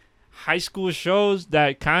 like, high school shows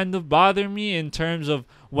that kind of bother me in terms of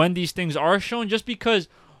when these things are shown, just because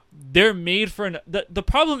they're made for the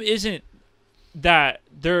problem isn't that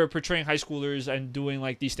they're portraying high schoolers and doing,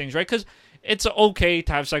 like, these things, right? Because it's okay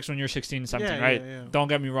to have sex when you're 16 and 17, right? Yeah. Don't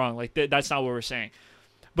get me wrong. Like, that's not what we're saying.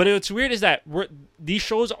 But what's weird is that these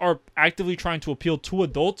shows are actively trying to appeal to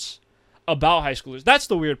adults about high schoolers. That's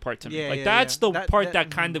the weird part to me. That's the part that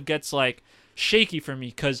kind of gets, like, shaky for me,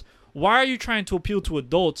 because why are you trying to appeal to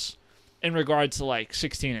adults in regards to, like,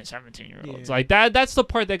 16 and 17-year-olds? Like, that's the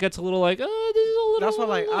part that gets a little, like, this is a little... That's what,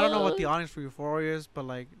 like, I don't know what the audience for Euphoria is, but,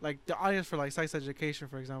 like the audience for, like, sex education,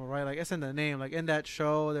 for example, right? Like, it's in the name. Like, in that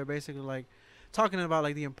show, they're basically, like, talking about,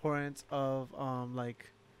 like, the importance of,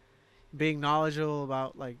 like, being knowledgeable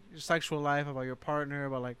about, like, your sexual life, about your partner,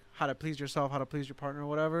 about, like, how to please yourself, how to please your partner, or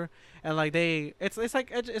whatever. And, like, it's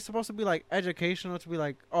like it's supposed to be, like, educational, to be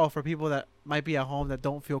like, oh, for people that might be at home that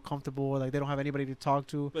don't feel comfortable, or, like, they don't have anybody to talk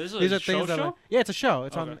to. But These are things that, like, it's a show.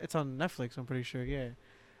 It's okay. it's on Netflix, I'm pretty sure.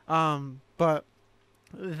 But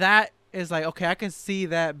that is, like, okay, I can see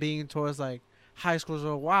that being towards, like, high schoolers.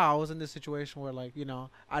 Or, wow, I was in this situation where, like,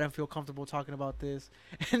 I didn't feel comfortable talking about this,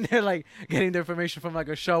 and they're, like, getting their information from, like,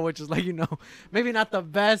 a show, which is, like, maybe not the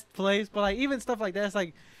best place, but, like, even stuff like that, it's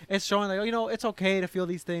like, it's showing, like, it's okay to feel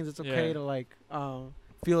these things, it's okay to, like,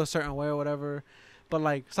 feel a certain way or whatever. But,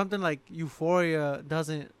 like, something like Euphoria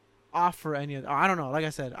doesn't offer any of that. I don't know, like I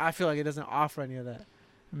said, I feel like it doesn't offer any of that.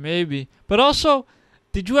 Maybe. But also,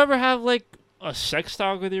 did you ever have, like, a sex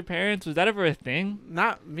talk with your parents? Was that ever a thing?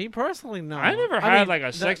 Not me personally, no. I never had, like,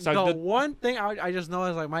 a sex talk. The one thing I just know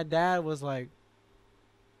is, like, my dad was like,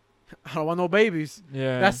 I don't want no babies.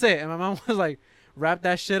 Yeah. That's it. And my mom was like, wrap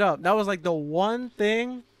that shit up. That was, like, the one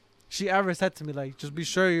thing she ever said to me, like, just be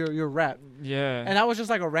sure you're wrapped. Yeah. And that was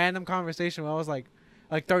just, like, a random conversation when I was, like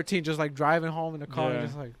 13, just, like, driving home in the car and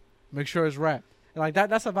just, like, make sure it's wrapped. And, like,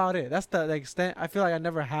 that's about it. That's the extent. I feel like I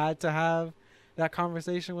never had to have that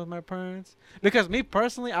conversation with my parents, because me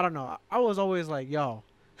personally, I don't know, I was always like, yo,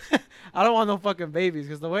 I don't want no fucking babies,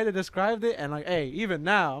 because the way they described it, and, like, hey, even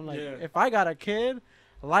now, I'm like, if I got a kid,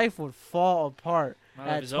 life would fall apart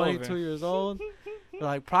at 22 years old. But,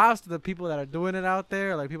 like, props to the people that are doing it out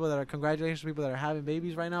there, like, people that are, congratulations to people that are having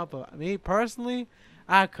babies right now. But me personally,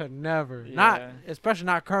 I could never, not, especially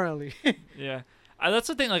not currently. Yeah. That's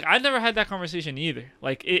the thing. Like, I never had that conversation either.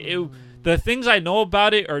 Like, the things I know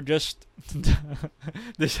about it are just.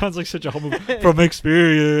 This sounds like such a humble from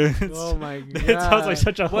experience. Oh my god! It sounds like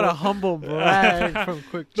such a what a humble brag from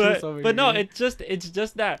Quick Juice over here. But no, it's just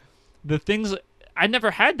that the things I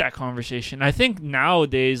never had that conversation. I think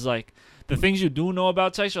nowadays, like, the things you do know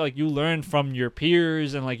about sex are, like, you learn from your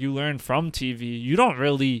peers and, like, you learn from TV. You don't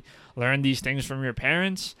really learn these things from your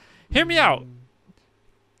parents. Hear me out.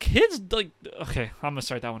 Kids, like, okay, I'm gonna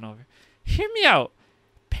start that one over. Hear me out.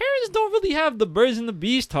 Parents don't really have the birds and the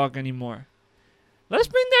bees talk anymore. Let's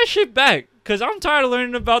bring that shit back. Because I'm tired of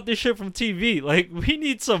learning about this shit from TV. Like, we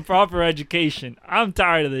need some proper education. I'm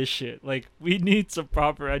tired of this shit. Like, we need some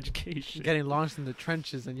proper education. Getting launched in the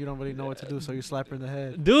trenches and you don't really know what to do, so you slap her in the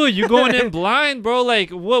head. Dude, you going in blind, bro. Like,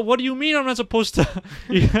 what do you mean I'm not supposed to?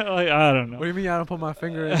 Yeah, like, I don't know. What do you mean I don't put my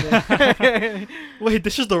finger in there? Wait,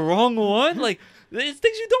 this is the wrong one? Like, it's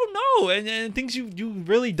things you don't know and things you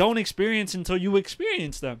really don't experience until you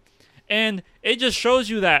experience them. And it just shows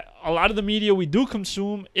you that a lot of the media we do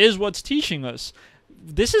consume is what's teaching us.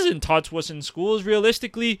 This isn't taught to us in schools.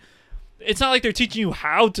 Realistically, it's not like they're teaching you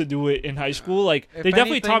how to do it in high school. Like, If they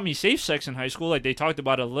definitely anything- taught me safe sex in high school. Like, they talked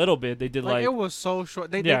about it a little bit. They did, Like, it was so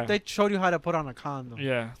short. Yeah. They showed you how to put on a condom.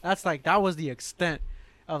 yeah. That's like, that was the extent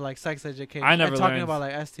of like sex education. I never and talking learned. about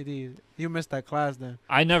like STDs. You missed that class then.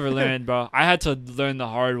 I never learned, bro. I had to learn the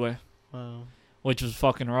hard way, Wow. which was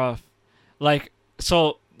fucking rough. Like,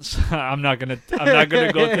 so I'm not gonna go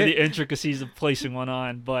through the intricacies of placing one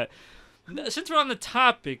on, but since we're on the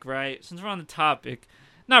topic, right? Since we're on the topic,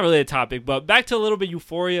 not really a topic, but back to a little bit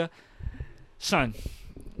Euphoria. Son,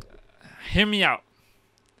 hear me out.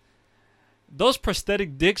 Those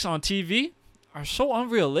prosthetic dicks on TV are so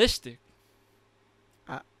unrealistic.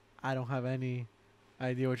 I don't have any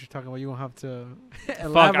idea what you're talking about. You won't have to.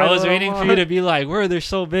 Fuck, I was waiting for you to be like, "Where they're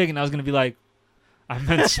so big," and I was gonna be like, "I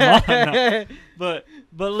meant small." No. But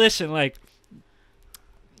listen, like,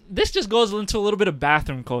 this just goes into a little bit of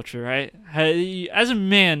bathroom culture, right? As a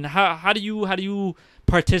man, how do you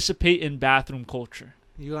participate in bathroom culture?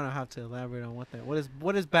 You're gonna have to elaborate on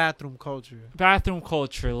what is bathroom culture. Bathroom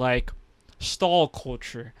culture, like stall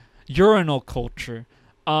culture, urinal culture.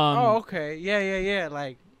 Oh, okay. Yeah.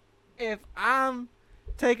 Like, if I'm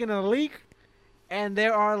taking a leak and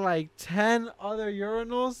there are like 10 other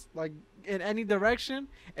urinals, like, in any direction,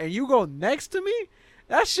 and you go next to me,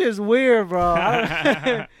 that shit's weird, bro.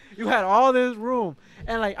 You had all this room.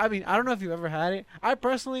 And, like, I mean, I don't know if you've ever had it. I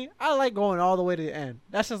like going all the way to the end.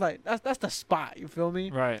 That's just like, that's the spot, you feel me?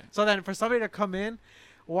 Right. So then for somebody to come in,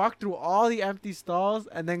 walk through all the empty stalls,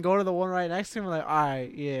 and then go to the one right next to him, like, all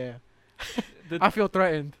right, yeah. I feel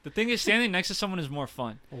threatened. The thing is, standing next to someone is more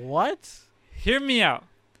fun. What? Hear me out.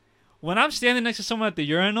 When I'm standing next to someone at the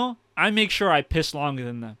urinal, I make sure I piss longer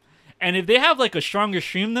than them. And if they have like a stronger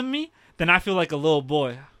stream than me, then I feel like a little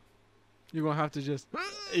boy. You're gonna have to just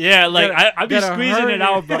Yeah, like I be gotta squeezing hurry. it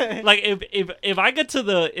out, bro. Like if I get to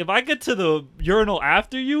the urinal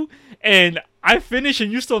after you and I finish and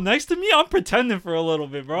you still next to me, I'm pretending for a little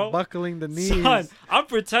bit, bro. buckling the knees. Son, I'm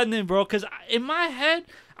pretending, bro, because in my head,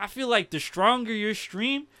 I feel like the stronger your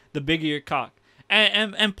stream, the bigger your cock.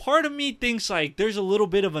 And part of me thinks like there's a little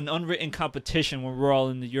bit of an unwritten competition when we're all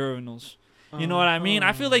in the urinals. You know what I mean?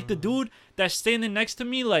 I feel like the dude that's standing next to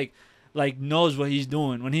me like knows what he's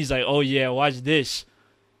doing when he's like, oh yeah, watch this.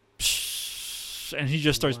 And he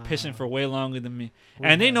just starts pissing for way longer than me.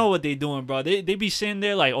 And they know what they doing, bro. They be sitting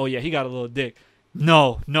there like, oh yeah, he got a little dick.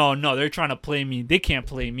 No. They're trying to play me. They can't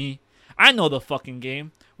play me. I know the fucking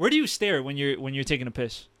game. Where do you stare when you're taking a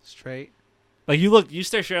piss? Straight. Like you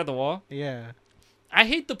stare straight at the wall? Yeah. I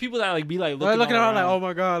hate the people that like be like Looking looking around like, around. oh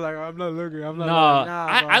my god, like I'm not looking. I'm not. Nah, looking.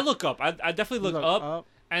 Nah, bro. I look up. I definitely You look up,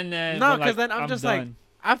 and then No, when, like, 'cause then I'm just like- done.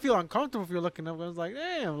 I feel uncomfortable if you're looking up. I was like,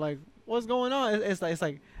 damn, like what's going on? It's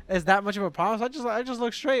like it's that much of a problem. So I just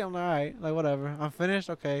look straight. I'm like, all right, like whatever. I'm finished.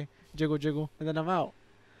 Okay, jiggle, and then I'm out.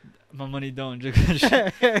 My money don't.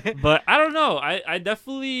 But I don't know. I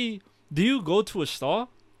definitely. Do you go to a stall?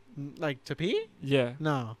 Like to pee? Yeah.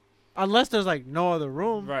 No, unless there's like no other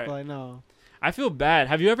room. Right. But like no. I feel bad.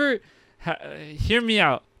 Have you ever? Hear me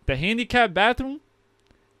out. The handicap bathroom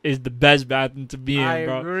is the best bathroom to be in, I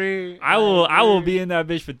bro. agree. I will agree. be in that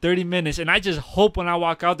bitch for 30 minutes, and I just hope when I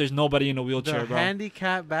walk out, there's nobody in a wheelchair, The bro.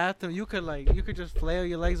 handicap bathroom. You could just flail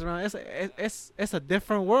your legs around. It's a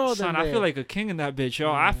different world. Son, in I there. feel like a king in that bitch,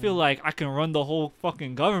 yo. I feel like I can run the whole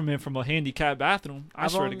fucking government from a handicap bathroom. I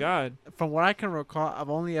I've swear to only- God. From what I can recall, I've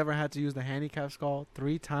only ever had to use the handicap stall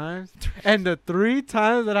 3 times, and the 3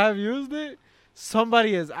 times that I've used it,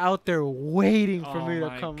 somebody is out there waiting for Oh me to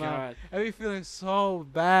my come out. God. I'd be feeling so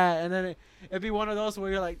bad, and then it'd be one of those where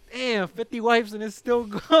you're like, damn, 50 wipes and it's still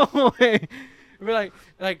going. It'd be like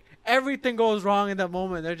everything goes wrong in that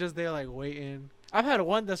moment. They're just there like waiting. I've had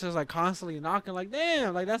one that's just like constantly knocking, like,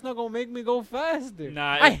 damn, like that's not gonna make me go faster.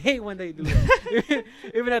 Nah, I hate when they do that.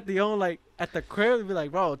 Even at at the crib, they'd be like,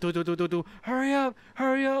 bro, do, hurry up.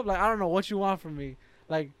 Like, I don't know what you want from me.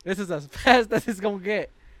 Like, this is as fast as it's gonna get.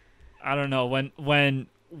 I don't know when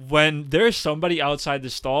there's somebody outside the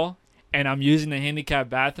stall and I'm using the handicap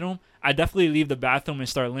bathroom, I definitely leave the bathroom and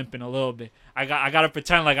start limping a little bit. I gotta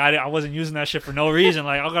pretend like I wasn't using that shit for no reason.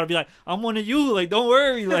 Like I gotta be like, I'm one of you. Like don't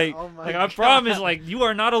worry. Like Oh my like I God. promise. Like you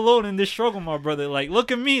are not alone in this struggle, my brother. Like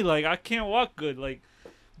look at me. Like I can't walk good. Like,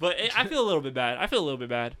 but I feel a little bit bad.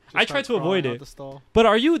 Just I try start to avoid crawling out it. the stall. But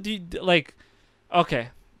are you like, okay?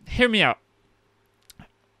 Hear me out.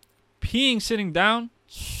 Peeing sitting down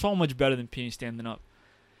so much better than peeing standing up.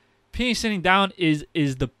 Peeing sitting down is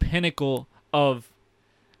the pinnacle of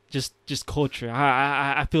just culture.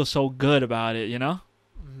 I feel so good about it, you know?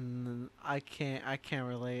 I can't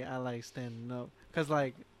relate. I like standing up, cause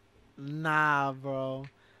like, nah, bro.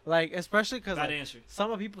 Like especially cause Bad like, answer.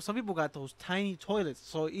 some people got those tiny toilets.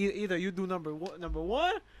 So either you do number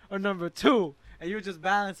one or number two, and you're just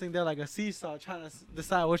balancing there like a seesaw, trying to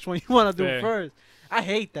decide which one you want to do Fair. first. I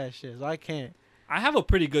hate that shit, so I can't. I have a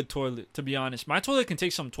pretty good toilet, to be honest. My toilet can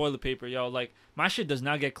take some toilet paper, yo. Like my shit does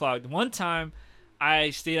not get clogged. One time, I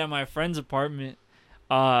stayed at my friend's apartment.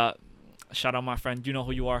 Shout out my friend. You know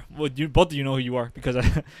who you are. Well, both of you know who you are because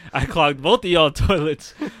I clogged both of y'all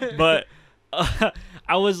toilets. But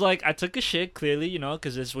I was like, I took a shit clearly, you know,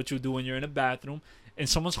 because that's what you do when you're in a bathroom in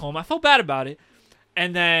someone's home. I felt bad about it.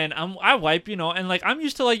 And then I wipe, you know, and like I'm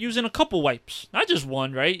used to like using a couple wipes, not just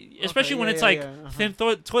one, right? Especially when it's like thin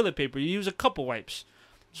toilet paper, you use a couple wipes.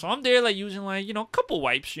 So I'm there like using like, you know, a couple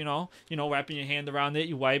wipes, you know, wrapping your hand around it,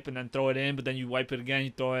 you wipe and then throw it in, but then you wipe it again,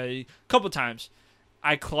 you throw it a couple times.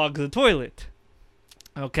 I clog the toilet.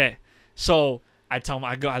 Okay, so I tell him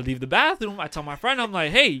I leave the bathroom. I tell my friend, I'm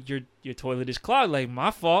like, hey, your toilet is clogged, like my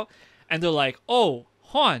fault. And they're like, oh,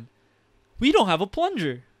 Juan, we don't have a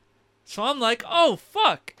plunger. So I'm like, oh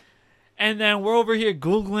fuck. And then we're over here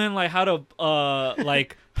googling like how to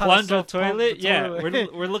like plunge a toilet. Yeah,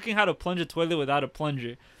 we're looking how to plunge a toilet without a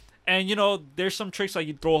plunger. And you know, there's some tricks like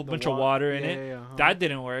you throw a bunch of water in it. That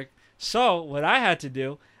didn't work. So what I had to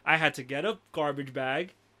do, I had to get a garbage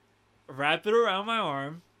bag, wrap it around my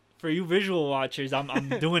arm. For you visual watchers, I'm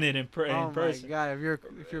doing it in person. Oh my god! If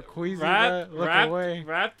you're queasy, look away.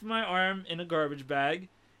 Wrapped my arm in a garbage bag,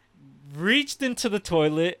 reached into the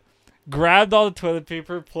toilet, grabbed all the toilet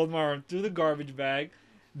paper, pulled my arm through the garbage bag.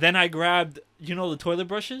 Then I grabbed, you know, the toilet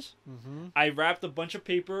brushes. Mm-hmm. I wrapped a bunch of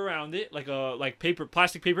paper around it, like a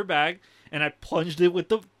plastic paper bag, and I plunged it with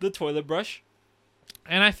the toilet brush,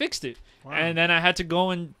 and I fixed it. Wow. And then I had to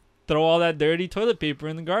go and throw all that dirty toilet paper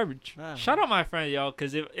in the garbage. Man. Shout out my friend, yo,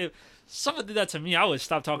 because if someone did that to me, I would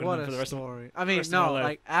stop talking to them for the rest of my life. I mean, no,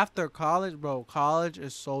 like after college, bro, college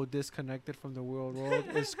is so disconnected from the real world.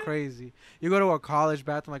 It's crazy. You go to a college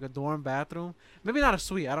bathroom, like a dorm bathroom, maybe not a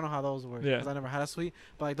suite. I don't know how those work because I never had a suite.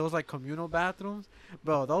 But like those like communal bathrooms,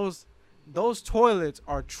 bro, those toilets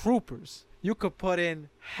are troopers. You could put in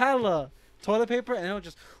hella toilet paper and it'll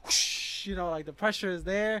just whoosh, you know, like the pressure is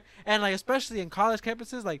there. And like especially in college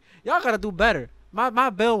campuses, like y'all gotta do better. My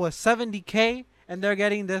bill was $70K and they're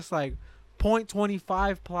getting this like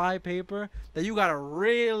 0.25 ply paper that you gotta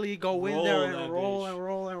really go in there and roll and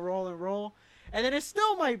roll and roll and roll, and then it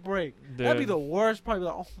still might break. That'd be the worst. Probably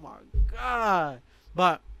like, oh my god.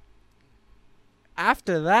 But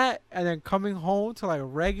after that, and then coming home to like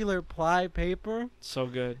regular ply paper, so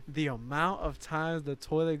good. The amount of times the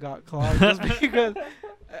toilet got clogged just because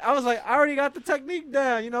I was like, I already got the technique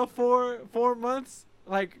down. You know, 4 months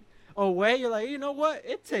like away, you're like, you know what?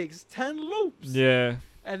 It takes 10 loops. Yeah.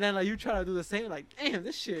 And then like you try to do the same, like, damn,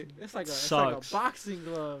 this shit, it's like a boxing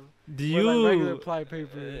glove. Do you like regular ply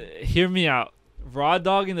paper? Hear me out. Raw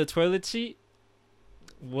dog in the toilet seat,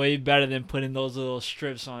 way better than putting those little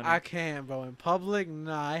strips on it. I can't, bro. In public,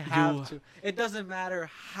 nah, I have to. It doesn't matter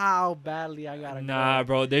how badly I gotta go. Nah,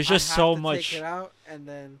 bro. There's just so much. Take it out and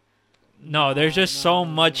then. No, there's just so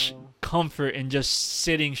much comfort in just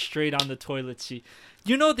sitting straight on the toilet seat.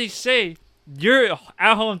 You know, they say your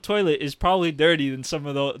at-home toilet is probably dirtier than some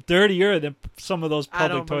of those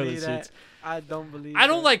public toilet seats. I don't believe. I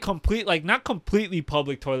don't like not completely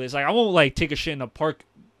public toilets. Like I won't like take a shit in a park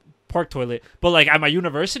toilet, but like at my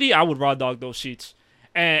university, I would raw dog those seats,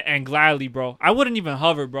 and gladly, bro. I wouldn't even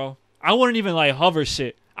hover, bro. I wouldn't even like hover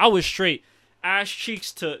sit. I was straight, ass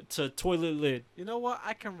cheeks to toilet lid. You know what?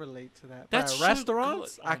 I can relate to that. That's but at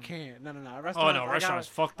restaurants, I can't. No. Restaurants. Oh no, restaurants.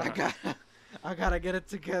 Fuck that. I gotta get it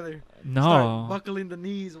together. No. Start buckling the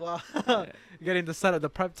knees while getting the set of the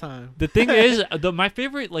prep time. The thing is, my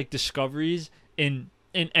favorite like discoveries in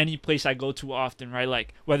any place I go to often, right?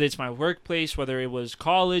 Like whether it's my workplace, whether it was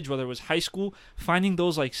college, whether it was high school, finding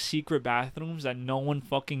those like secret bathrooms that no one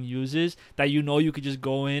fucking uses, that you know you could just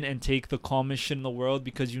go in and take the calmest shit in the world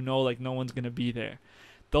because you know like no one's gonna be there.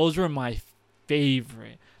 Those were my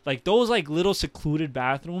favorite. Like those like little secluded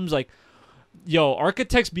bathrooms, like Yo,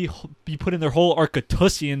 architects be putting their whole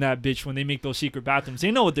architussy in that bitch when they make those secret bathrooms.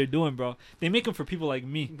 They know what they're doing, bro. They make them for people like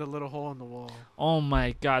me. The little hole in the wall. Oh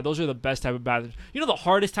my god, those are the best type of bathrooms. You know the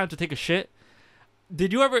hardest time to take a shit?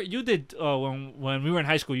 Did you ever? You did when we were in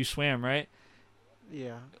high school. You swam, right?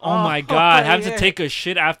 Yeah. Oh my god, having yeah. to take a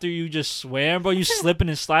shit after you just swam, bro. You slipping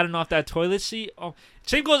and sliding off that toilet seat. Oh,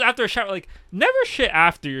 same goes after a shower. Like, never shit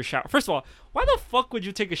after your shower. First of all, why the fuck would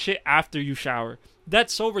you take a shit after you shower?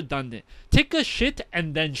 That's so redundant. Take a shit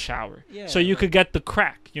and then shower, Yeah, so you could get the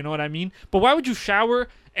crack. You know what I mean? But why would you shower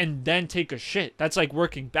and then take a shit? That's like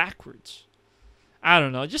working backwards. I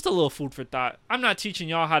don't know. Just a little food for thought. I'm not teaching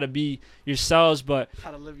y'all how to be yourselves, but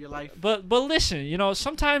How to live your life. but listen, you know,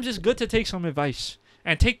 sometimes it's good to take some advice.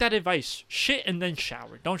 And take that advice. Shit and then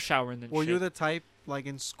shower. Don't shower and then Were shit. you the type, like,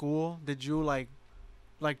 in school, did you, like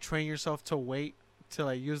train yourself to wait to,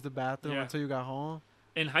 like, use the bathroom Yeah. until you got home?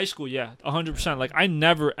 In high school, yeah. 100%. Like, I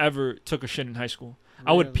never, ever took a shit in high school.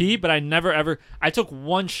 I would Really? pee, but I never, ever... I took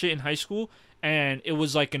one shit in high school, and it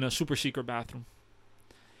was, like, in a super secret bathroom.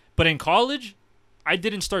 But in college, I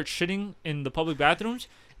didn't start shitting in the public bathrooms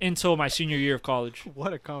until my senior year of college.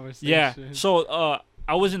 What a conversation. Yeah. So,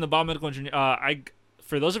 I was in the biomedical engineering...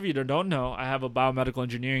 For those of you that don't know, I have a biomedical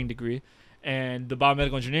engineering degree, and the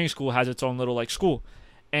biomedical engineering school has its own little like school.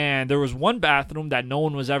 And there was one bathroom that no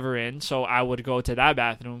one was ever in, so I would go to that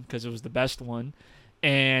bathroom because it was the best one,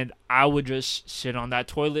 and I would just sit on that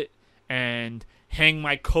toilet and hang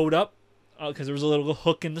my coat up because there was a little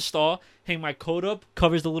hook in the stall. Hang my coat up,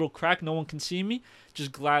 covers the little crack, no one can see me.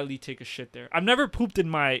 Just gladly take a shit there. I've never pooped in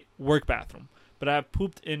my work bathroom, but I've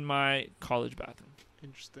pooped in my college bathroom.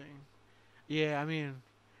 Interesting. Yeah, I mean,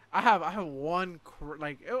 I have one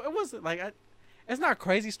it wasn't like it's not a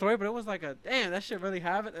crazy story, but it was like a damn, that shit really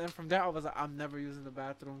happened. And then from there I was like, I'm never using the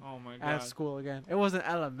bathroom Oh my at god. school again. It was in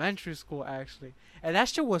elementary school actually, and that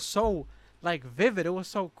shit was so like vivid. It was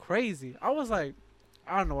so crazy. I was like,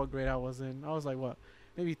 I don't know what grade I was in. I was like what,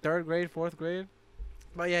 maybe 3rd grade, 4th grade.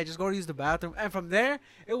 But yeah, just go to use the bathroom, and from there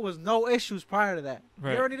it was no issues prior to that.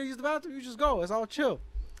 Right. You ever need to use the bathroom, you just go. It's all chill.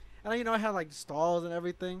 And you know I had like stalls and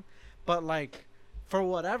everything, but like for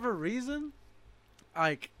whatever reason,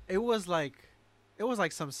 like it was like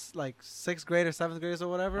some like 6th grade or 7th graders or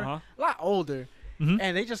whatever, Uh-huh. a lot older, Mhm.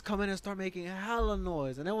 and they just come in and start making hella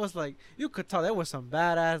noise, and it was like you could tell there was some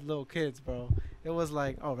badass little kids, bro. It was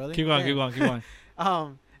like, oh really? Keep going, Damn. keep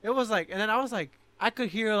going. It was like, and then I was like, I could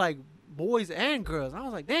hear like boys and girls. And I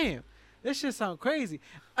was like, damn, this shit sound crazy.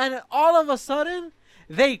 And then all of a sudden,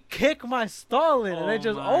 they kick my stall in and they Oh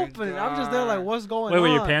just my open it. I'm just there like, God. what's going Wait, on?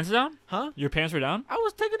 were your pants down? Huh? Your pants were down? I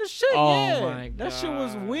was taking a shit. Oh yeah, my that shit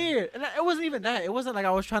was God. weird. And it wasn't even that. It wasn't like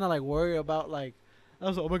I was trying to like worry about like, I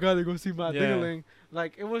was like, oh my god, they're gonna see my Yeah. dingling.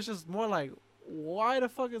 Like it was just more like, why the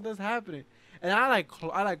fuck is this happening? And I like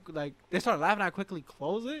they started laughing. I quickly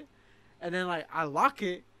close it, and then like I lock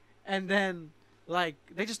it, and then like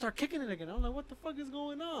they just start kicking it again. I was like, what the fuck is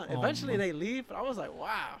going on? Oh Eventually my- they leave, but I was like,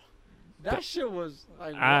 wow, that But- shit was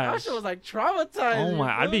like Ass. that shit was like traumatizing. Oh you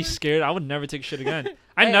my! I'd feel be me? scared. I would never take shit again.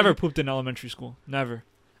 I Hey. never pooped in elementary school. Never.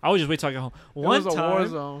 I would just wait till I got home. It One was a war time,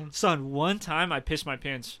 zone. son. One time I pissed my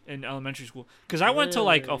pants in elementary school because I went to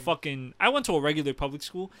like a Really? fucking. I went to a regular public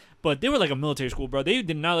school, but they were like a military school, bro. They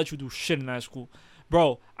did not let you do shit in that school,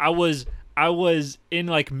 bro. I was in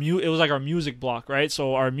like It was like our music block, right?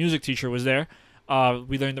 So our music teacher was there.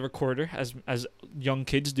 We learned the recorder as young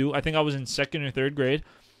kids do. I think I was in 2nd or 3rd grade.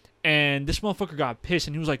 And this motherfucker got pissed,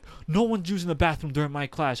 and he was like, no one's using the bathroom during my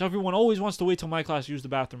class. Everyone always wants to wait till my class to use the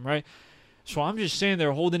bathroom, right? So I'm just sitting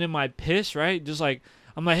there holding in my piss, right? Just like,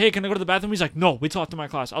 I'm like, hey, can I go to the bathroom? He's like, no, wait till after my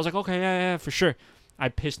class. I was like, okay, yeah, for sure. I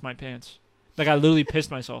pissed my pants. Like, I literally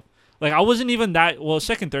pissed myself. Like, I wasn't even that, well,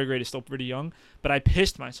 2nd, 3rd grade is still pretty young, but I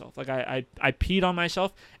pissed myself. Like, I peed on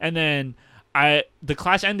myself, and then the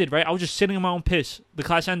class ended, right? I was just sitting in my own piss. The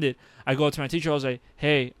class ended. I go up to my teacher. I was like,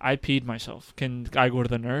 hey, I peed myself. Can I go to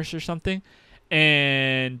the nurse or something?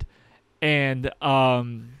 And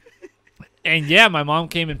yeah, my mom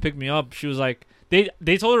came and picked me up. She was like, they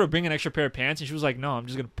told her to bring an extra pair of pants, and she was like, no, I'm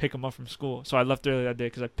just going to pick them up from school. So I left early that day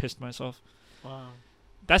because I pissed myself. Wow.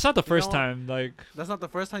 That's not the You first know- time. Like, That's not the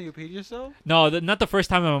first time you peed yourself? no, not the first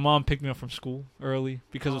time that my mom picked me up from school early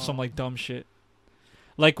because of some Oh. like dumb shit.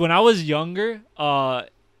 Like when I was younger,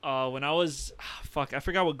 when I was fuck, I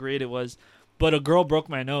forgot what grade it was, but a girl broke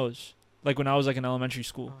my nose. Like when I was like in elementary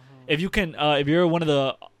school. Uh-huh. If you can, if you're one of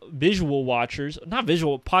the visual watchers, not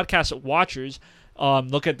visual podcast watchers,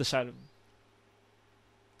 look at the side of.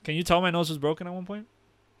 Can you tell my nose was broken at one point?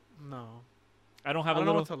 No. I don't I have don't a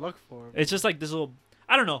know little. what to look for. It's just like this little.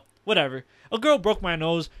 I don't know. Whatever. A girl broke my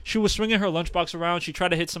nose. She was swinging her lunchbox around. She tried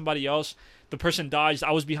to hit somebody else. The person dodged.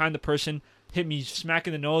 I was behind the person. hit me smack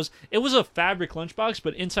in the nose. It was a fabric lunchbox,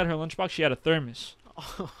 but inside her lunchbox she had a thermos.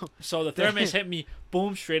 So the thermos hit me,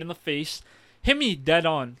 boom, straight in the face. Hit me dead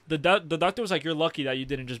on. The doctor was like, "You're lucky that you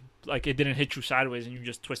didn't just like it didn't hit you sideways and you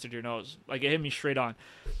just twisted your nose. Like it hit me straight on."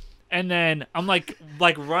 And then I'm like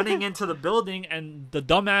running into the building, and the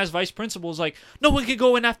dumbass vice principal is like, "No one can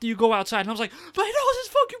go in after you go outside." And I was like, "My nose is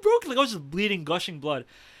fucking broken." Like I was just bleeding, gushing blood.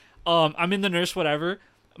 I'm in the nurse, whatever.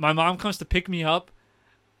 My mom comes to pick me up.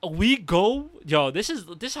 We go, yo. This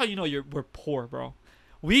is how you know we're poor, bro.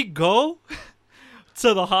 We go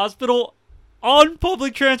to the hospital on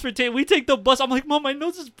public transportation. We take the bus. I'm like, "Mom, my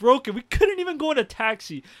nose is broken." We couldn't even go in a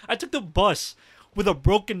taxi. I took the bus with a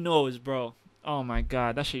broken nose, bro. Oh my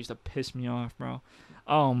god, that shit used to piss me off, bro.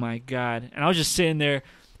 Oh my god. And I was just sitting there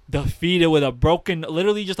defeated with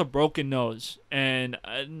literally just a broken nose. And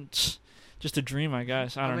just a dream, I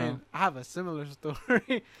guess. I don't know. I have a similar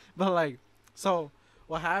story, but like, so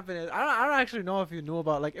what happened is I don't actually know if you knew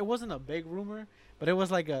about, like, it wasn't a big rumor, but it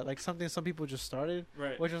was like something some people just started,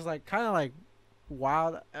 Right. which was like kind of like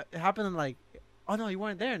wild. It happened in like, oh no, you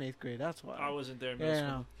weren't there in 8th grade. That's why. I wasn't there in middle Yeah.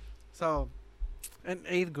 school. So in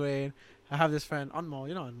 8th grade, I have this friend, Anmo.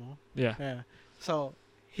 You know Anmo. Yeah. Yeah. So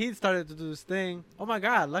he started to do this thing. Oh my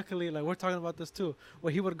god! Luckily, like, we're talking about this too,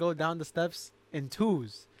 where he would go down the steps in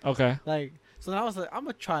twos. Okay. Like, so then I was like, I'm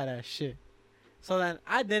gonna try that shit. So then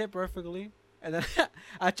I did it perfectly, and then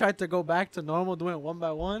I tried to go back to normal, doing it one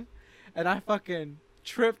by one, and I fucking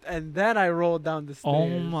tripped, and then I rolled down the stairs. Oh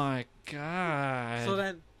my god. So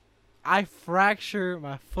then I fractured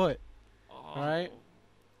my foot, Oh. right?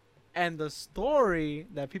 And the story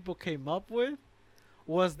that people came up with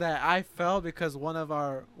was that I fell because one of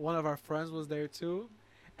our friends was there too,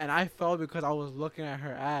 and I fell because I was looking at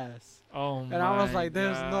her ass. Oh my And I was like,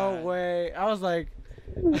 "There's no God. way." I was like,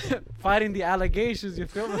 fighting the allegations. You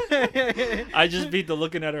feel me? I just beat the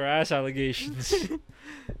looking at her ass allegations.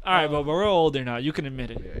 All right, but we're older now. You can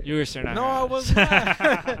admit it. You were staring at No, her I ass. was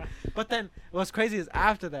not. But then what's crazy is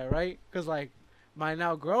after that, right? Because like my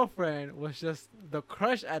now girlfriend was just the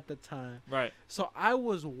crush at the time. Right. So I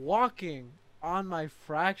was walking on my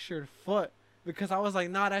fractured foot because I was like,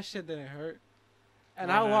 nah, that shit didn't hurt. And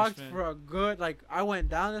Grown I ass walked man. for a good, like, I went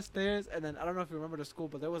down the stairs, and then I don't know if you remember the school,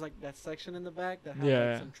 but there was like that section in the back that had Yeah.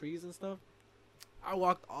 like, some trees and stuff. I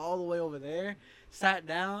walked all the way over there, sat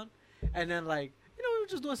down, and then like, you know, we were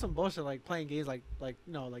just doing some bullshit, like playing games like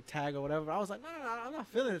you know, like tag or whatever. I was like, no, I'm not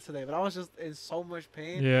feeling it today, but I was just in so much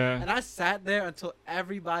pain. Yeah. And I sat there until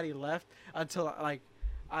everybody left, until like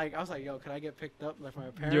I was like, yo, can I get picked up like from my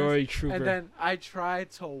parents? You're a trooper. And then I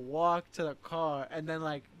tried to walk to the car, and then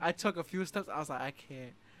like I took a few steps. I was like,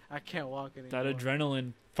 I can't walk anymore. That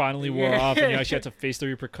adrenaline finally wore Yeah. off, and you actually had to face the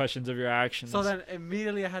repercussions of your actions. So then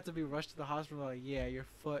immediately I had to be rushed to the hospital. Like, yeah, your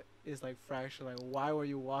foot is like fractured. Like, why were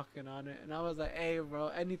you walking on it? And I was like, hey, bro,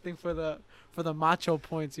 anything for the macho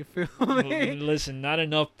points. You feel me? Listen, not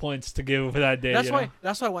enough points to give for that day. That's you why. know?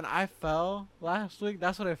 That's why when I fell last week,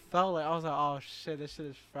 that's what it felt like. I was like, oh shit, this shit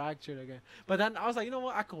is fractured again. But then I was like, you know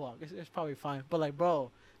what? I can walk. It's probably fine. But like,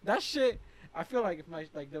 bro, that shit. I feel like if my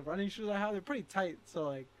like the running shoes I have, they're pretty tight. So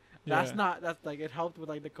like, that's like it helped with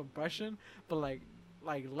like the compression. But like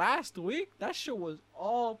last week, that shit was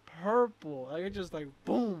all purple. Like it just like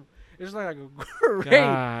boom. It was like a great.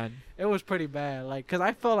 God. It was pretty bad. Like, cause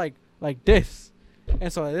I felt like this,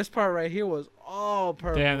 and so this part right here was all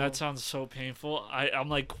purple. Damn, that sounds so painful. I'm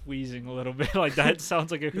like wheezing a little bit. Like that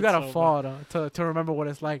sounds like it You hurts gotta so fall though, to remember what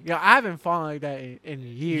it's like. Yeah, I haven't fallen like that in bad.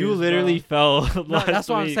 years. You literally bro. fell. No, last that's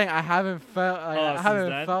what I'm week. saying. I haven't felt. Like, Oh, I since haven't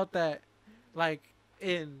then? felt that, like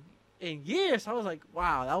in years. I was like,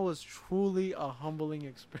 wow, that was truly a humbling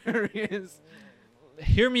experience.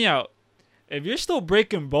 Hear me out. If you're still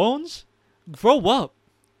breaking bones, grow up.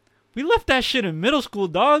 We left that shit in middle school,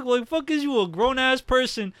 dog. Like, fuck is you a grown ass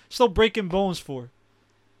person still breaking bones for?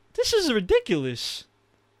 This is ridiculous.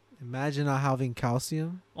 Imagine not having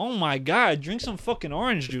calcium. Oh my god, drink some fucking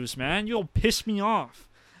orange juice, man. You'll piss me off.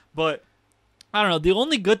 But I don't know. The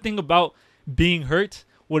only good thing about being hurt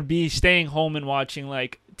would be staying home and watching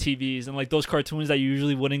like TVs and like those cartoons that you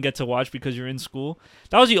usually wouldn't get to watch because you're in school.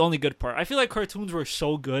 That was the only good part. I feel like cartoons were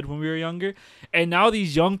so good when we were younger, and now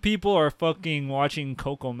these young people are fucking watching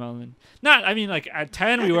Coco Melon. Not, I mean, like at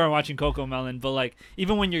 10 we weren't watching Coco Melon, but like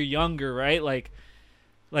even when you're younger, right? Like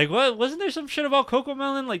what wasn't there some shit about Coco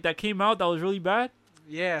Melon like that came out that was really bad?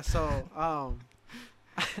 Yeah. So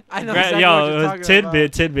I know exactly what yo, you're talking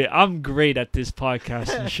tidbit. I'm great at this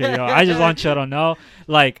podcast and shit, yo. I just want you to know,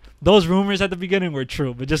 like, those rumors at the beginning were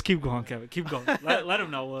true, but just keep going, Kevin. Keep going. Let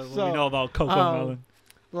them know what we know about Coco Melon.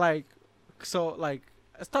 Like, so, like,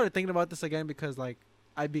 I started thinking about this again because, like,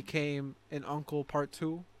 I became an uncle part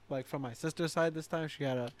 2, like from my sister's side this time. She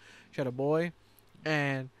had a boy,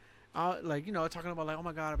 and like talking about like, oh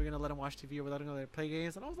my god, are we gonna let him watch TV or we're letting him let him play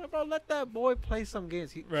games? And I was like, bro, let that boy play some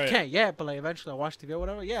games. He Right. can't yet, but like eventually I'll watch TV or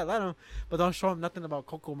whatever. Yeah, let him, but don't show him nothing about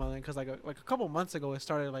Coco Melon because like a couple months ago it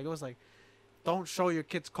started like it was like, don't show your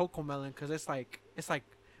kids Coco Melon because it's like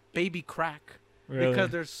baby crack. Really? Because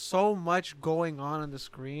there's so much going on the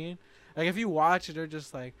screen. Like if you watch it, they're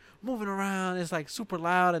just like moving around. It's like super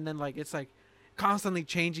loud, and then like it's like constantly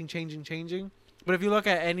changing. But if you look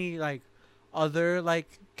at any like other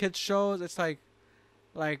like kids shows, it's like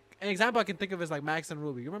an example I can think of is like Max and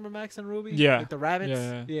Ruby. You remember Max and Ruby? Yeah. Like the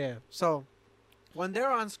rabbits. Yeah. So when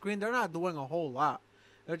they're on screen, they're not doing a whole lot.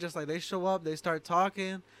 They're just like they show up, they start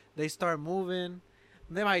talking, they start moving.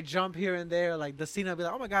 They might jump here and there, like the scene will be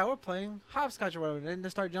like, oh my god, we're playing hopscotch or whatever, and then they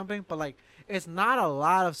start jumping, but like it's not a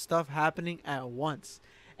lot of stuff happening at once.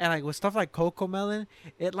 And like with stuff like Coco Melon,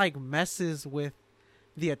 it like messes with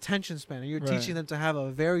the attention span, and you're Right. teaching them to have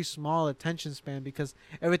a very small attention span because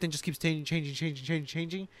everything just keeps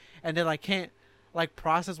changing, and they like can't like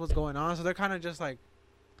process what's going on, so they're kind of just like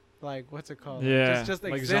what's it called? Yeah, just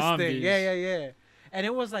like existing. zombies. Yeah. And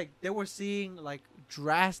it was like they were seeing like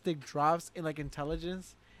drastic drops in like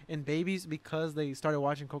intelligence in babies because they started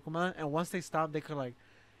watching Coco Melon, and once they stopped, they could like,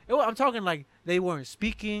 I'm talking like they weren't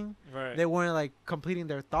speaking, Right. they weren't like completing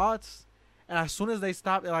their thoughts, and as soon as they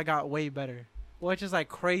stopped, it like got way better, which is like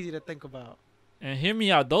crazy to think about. And hear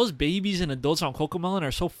me out. Those babies and adults on Coco Melon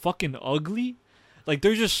are so fucking ugly. Like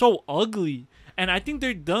they're just so ugly. And I think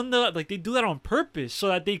they do that on purpose so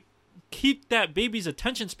that they keep that baby's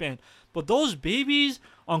attention span. But those babies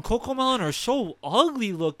on Coco Melon are so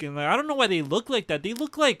ugly looking. Like I don't know why they look like that. They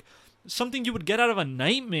look like something you would get out of a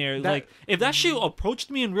nightmare. Like if that shit approached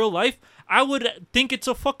me in real life, I would think it's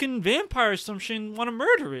a fucking vampire or some shit and want to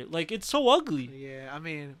murder it. Like it's so ugly. Yeah, I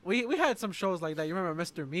mean, we had some shows like that. You remember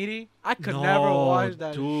Mr. Meaty? I could never watch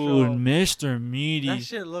that dude, show. Mr. Meaty. That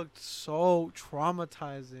shit looked so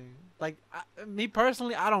traumatizing. Like me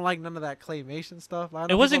personally, I don't like none of that claymation stuff. I know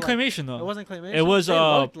It wasn't people claymation It though. wasn't claymation. It was They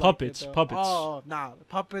looked like puppets. it, though. Puppets. Oh nah,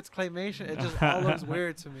 puppets, claymation. It just all looks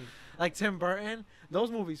weird to me. Like Tim Burton, those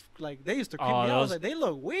movies like they used to creep me out. I was like, they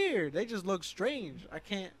look weird. They just look strange. I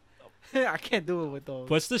can't do it with those.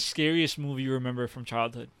 What's the scariest movie you remember from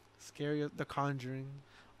childhood? Scary, The Conjuring.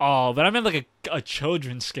 Oh, but I meant like a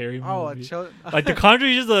children's scary movie. Oh, like The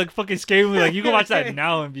Conjuring is just a fucking scary movie. Like you can watch that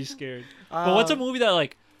now and be scared. But what's a movie that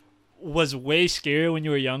like was way scarier when you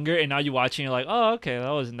were younger and now you watching it like, oh, okay, that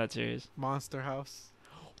wasn't that serious. Monster House.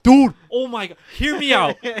 Dude, oh my god, hear me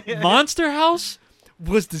out. Monster House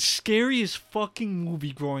was the scariest fucking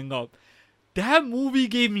movie growing up. That movie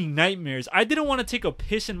gave me nightmares. I didn't want to take a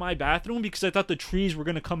piss in my bathroom because I thought the trees were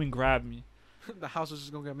gonna come and grab me. The house was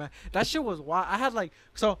just gonna get mad. That shit was wild. I had like,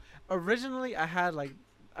 so originally I had like,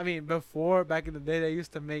 I mean, before back in the day, they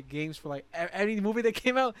used to make games for like any movie that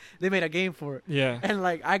came out. They made a game for it. Yeah. And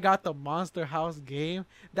like, I got the Monster House game.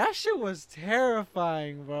 That shit was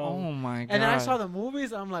terrifying, bro. Oh my god. And then I saw the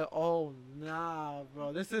movies. I'm like, oh nah,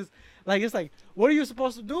 bro. This is like, it's like, what are you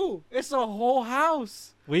supposed to do? It's a whole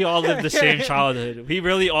house. We all lived the same childhood. We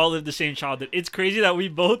really all lived the same childhood. It's crazy that we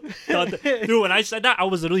both thought that. Dude, when I said that, I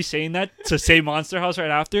was literally saying that to say Monster House right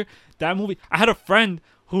after. That movie, I had a friend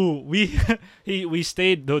who we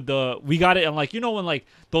stayed we got it, and like, you know when like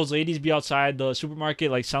those ladies be outside the supermarket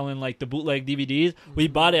like selling like the bootleg DVDs, we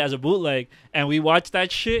bought it as a bootleg and we watched that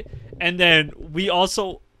shit. And then we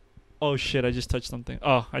also, oh shit, I just touched something.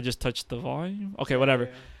 Oh, I just touched the volume. Okay, whatever.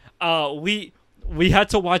 We had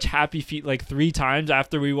to watch Happy Feet like 3 times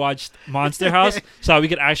after we watched Monster House so that we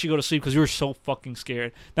could actually go to sleep because we were so fucking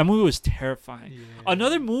scared. That movie was terrifying. Yeah.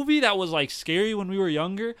 Another movie that was like scary when we were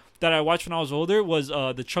younger that I watched when I was older was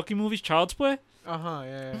the Chucky movies, Child's Play.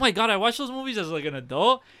 Yeah. Oh my god, I watched those movies as like an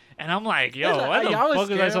adult, and I'm like, yo, It's like, what the I was fuck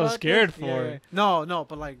was I so about scared this. for? Yeah. No,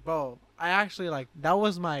 but like, bro, I actually like that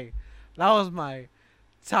was my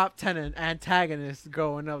top 10 antagonist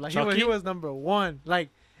growing up. Like he Chucky? was number 1. Like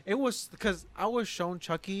it was because I was shown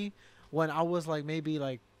Chucky when I was like maybe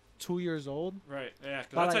like 2 years old, Right, yeah,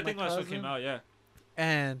 By, that's like, I think my when it cousin. came out, yeah.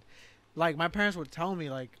 and like my parents would tell me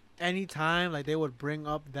like anytime like they would bring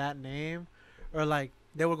up that name, or like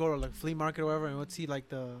they would go to like flea market or whatever and would see like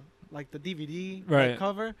the DVD Right.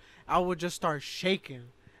 cover, I would just start shaking.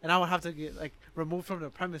 And I would have to get like removed from the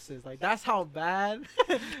premises. Like that's how bad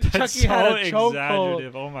That's Chucky had so a chokehold.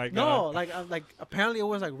 exaggerative. Oh my god. No, like apparently it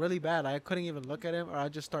was like really bad. Like, I couldn't even look at him, or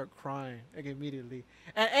I'd just start crying like immediately.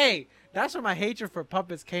 And hey, that's where my hatred for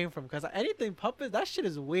puppets came from. Cause anything puppets, that shit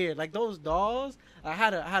is weird. Like those dolls.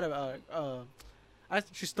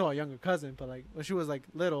 She's still a younger cousin, but like when she was like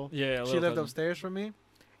little, Yeah, she lived upstairs from me,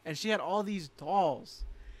 and she had all these dolls.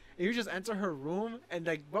 And you just enter her room, and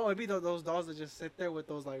like, bro, it'd be those dolls that just sit there with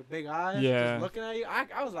those like big eyes, Yeah. just looking at you.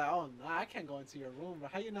 I was like, oh no, I can't go into your room.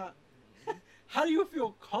 But how you not? How do you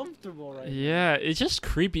feel comfortable right now? Yeah, it's just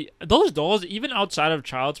creepy. Those dolls, even outside of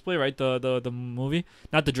Child's Play, right? The movie,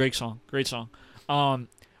 not the Drake song, great song.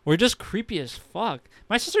 Were just creepy as fuck.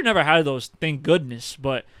 My sister never had those, thank goodness.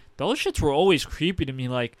 But those shits were always creepy to me.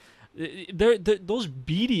 Like, they're those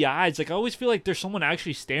beady eyes. Like, I always feel like there's someone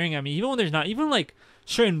actually staring at me, even when there's not. Even like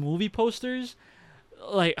certain movie posters.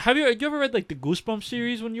 Like, have you ever read like the Goosebumps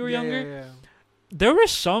series when you were younger? Yeah. There were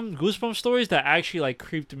some Goosebumps stories that actually like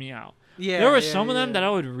creeped me out. Yeah, There were some of them that I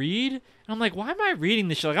would read, and I'm like, why am I reading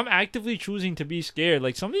this shit? Like, I'm actively choosing to be scared.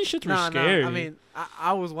 Like, some of these shits were scary. I mean,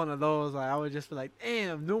 I was one of those. Like, I would just be like,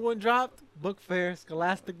 damn, new one dropped. Book fair,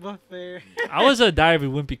 Scholastic Book Fair. I was a Diary of a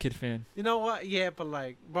Wimpy Kid fan. You know what? Yeah, but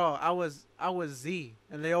like, bro, I was Z,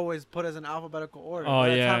 and they always put us in alphabetical order. Oh, By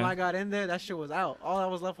the yeah. time I got in there, that shit was out. All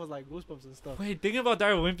that was left was like Goosebumps and stuff. Wait, thinking about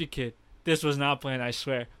Diary of a Wimpy Kid, this was not planned, I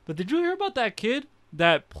swear. But did you hear about that kid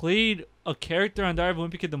that played a character on Diary of a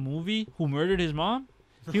Wimpy Kid, the movie, who murdered his mom?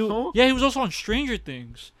 No? Yeah, he was also on Stranger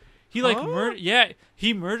Things. He like Huh?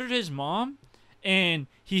 he murdered his mom, and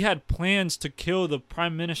he had plans to kill the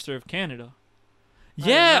Prime Minister of Canada.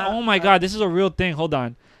 Yeah, oh my God, this is a real thing. Hold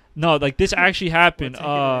on, no, like this actually happened.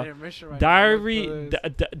 Diary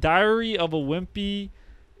of a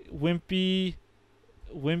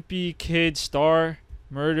Wimpy Kid star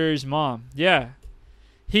murders mom. Yeah,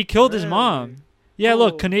 he killed his mom. Yeah,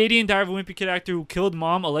 look, Oh. Canadian Diary of a Wimpy Kid actor who killed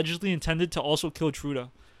mom allegedly intended to also kill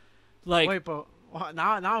Trudeau. Like, Wait, but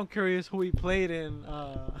now I'm curious who he played in.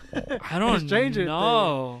 I don't Stranger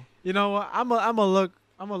know. You know what? I'm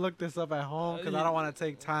gonna look this up at home because I don't want to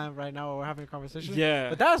take time right now while we're having a conversation. Yeah.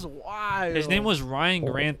 But that's wild. His name was Ryan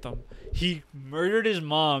Grantham. He murdered his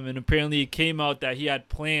mom, and apparently it came out that he had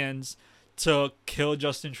plans to kill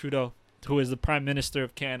Justin Trudeau, who is the Prime Minister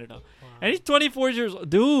of Canada. Wow. And he's 24 years old.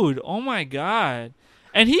 Dude, oh my God.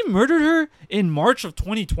 And he murdered her in March of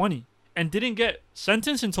 2020 and didn't get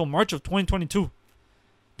sentenced until March of 2022.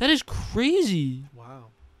 That is crazy. Wow.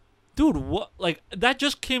 Dude, what? Like, that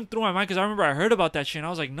just came through my mind because I remember I heard about that shit and I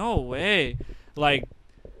was like, no way. Like,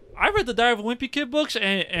 I read the Diary of a Wimpy Kid books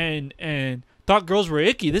and thought girls were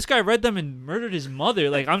icky. This guy read them and murdered his mother.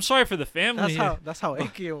 Like, I'm sorry for the family. That's how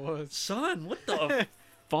icky it was. Son, what the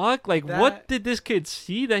fuck? Like, That- what did this kid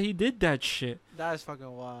see that he did that shit? That is fucking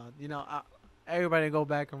wild. You know, everybody go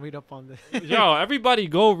back and read up on this. Yo, everybody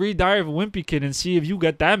go read Diary of a Wimpy Kid and see if you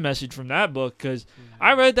get that message from that book. Because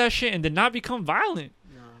I read that shit and did not become violent.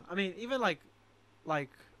 No. I mean, even like,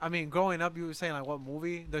 I mean, growing up, you were saying like what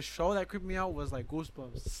movie? The show that creeped me out was like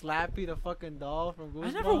Goosebumps. Slappy, the fucking doll from Goosebumps.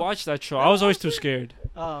 I never watched that show. I was always too scared.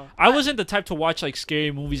 I wasn't the type to watch like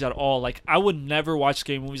scary movies at all. Like, I would never watch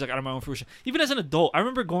scary movies like out of my own fruition. Even as an adult, I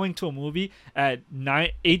remember going to a movie at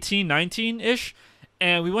 18, 19-ish,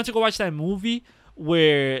 and we went to go watch that movie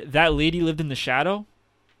where that lady lived in the shadow.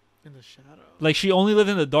 In the shadow. Like, she only lived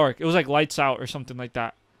in the dark. It was like Lights Out or something like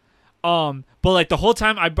that. But like the whole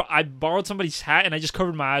time I borrowed somebody's hat and I just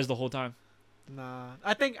covered my eyes the whole time. Nah,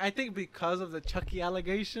 I think because of the Chucky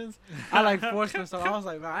allegations, I like forced myself. I was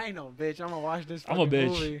like, man, I ain't no bitch. I'm gonna watch this. I'm a fucking bitch.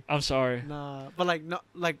 Movie. I'm sorry. Nah, but like no,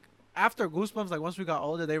 like after Goosebumps, like once we got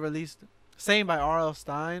older, they released Same by R.L.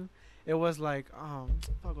 Stein. It was like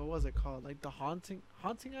fuck, what was it called? Like the haunting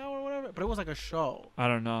hour or whatever. But it was like a show. I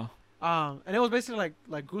don't know. And it was basically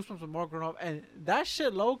like Goosebumps with more grown up, and that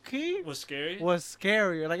shit low key Was scary? was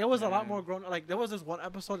scarier. Like it was a lot Yeah. more grown. Like there was this one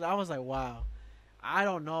episode that I was like, wow, I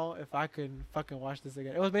don't know if I can fucking watch this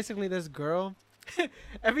again. It was basically this girl.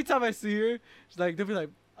 Every time I see her, she's like, they'll be like,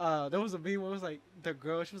 there was a meme where it was like the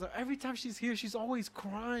girl. She was like, every time she's here, she's always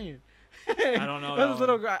crying. I don't know. There was that this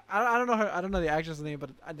little one. girl. I don't know her. I don't know the actress name, but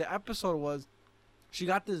the episode was, she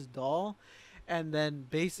got this doll, and then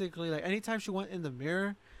basically like anytime she went in the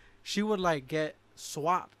mirror, she would like get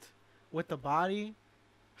swapped with the body,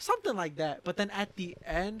 something like that. But then at the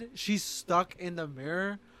end, she's stuck in the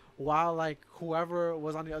mirror while like whoever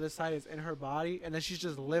was on the other side is in her body, and then she's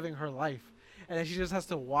just living her life, and then she just has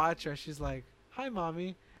to watch her. She's like, "Hi,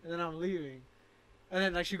 mommy," and then I'm leaving, and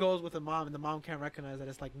then like she goes with the mom, and the mom can't recognize that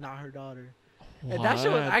it's like not her daughter. And that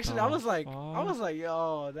shit was What actually, the I was like, fuck?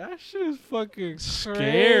 yo, that shit is fucking Scary,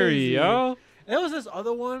 crazy. yo. There was this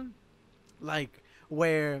other one, like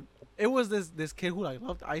where it was this kid who like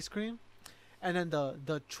loved ice cream, and then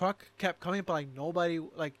the truck kept coming, but like nobody,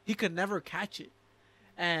 like he could never catch it,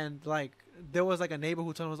 and like there was like a neighbor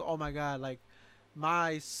who told him, was, oh my god, like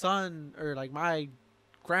my son or like my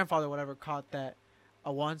grandfather or whatever caught that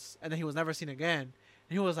once, and then he was never seen again.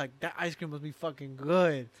 he was like, that ice cream must be fucking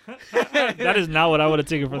good. That is not what I would have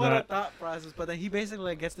taken from What a that. thought process. But then he basically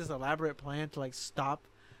like, gets this elaborate plan to like stop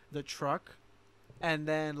the truck, and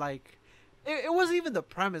then like it wasn't even the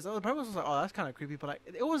premise. The premise was like, oh, that's kind of creepy, but like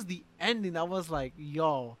it was the ending that was like,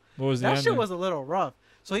 yo, What was that the shit ending? was a little rough.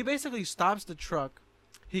 So he basically stops the truck.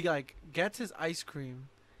 He like gets his ice cream,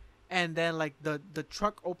 and then like the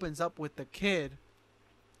truck opens up with the kid.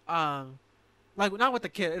 Like not with the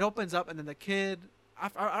kid. It opens up, and then the kid. I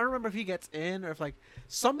don't remember if he gets in or if like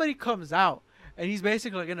somebody comes out, and he's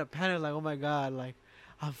basically like in a panic, like, oh my god, like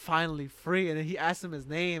I'm finally free. And then he asked him his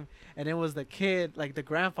name, and it was the kid, like the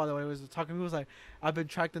grandfather. When he was talking, he was like, I've been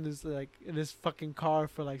tracked in this fucking car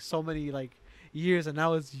for like so many like years, and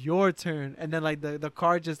now it's your turn. And then like the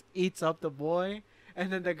car just eats up the boy,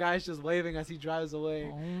 and then the guy's just waving as he drives away.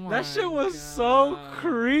 Oh That my shit was so God.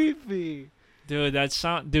 creepy. Dude,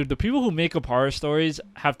 the people who make up horror stories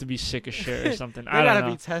have to be sick as shit or something. They I gotta don't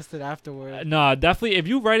know. be tested afterwards. No, definitely. If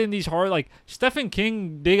you write in these horror, like Stephen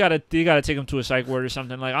King, they gotta take him to a psych ward or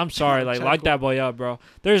something. Like, I'm sorry, like Check lock that boy up, bro.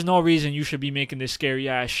 There's no reason you should be making this scary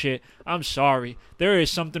ass shit. I'm sorry. There is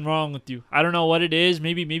something wrong with you. I don't know what it is.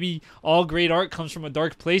 Maybe all great art comes from a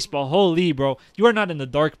dark place, but holy, bro, you are not in the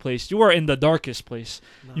dark place. You are in the darkest place.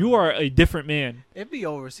 No. You are a different man. It'd be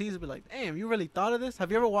overseas. It'd be like, damn, you really thought of this?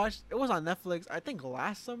 Have you ever watched? It was on Netflix. I think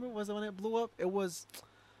last summer was it when it blew up. It was,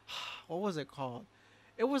 what was it called?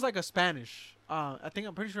 It was like a Spanish. I'm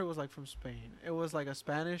pretty sure it was like from Spain. It was like a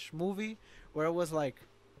Spanish movie where it was like,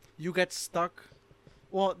 you get stuck.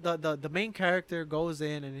 Well, the main character goes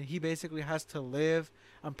in and he basically has to live.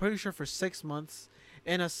 I'm pretty sure for 6 months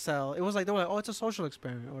in a cell. It was like they were like, oh, it's a social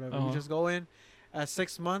experiment or whatever. Uh-huh. You just go in,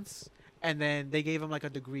 6 months, and then they gave him like a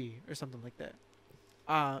degree or something like that.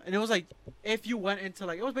 And it was like if you went into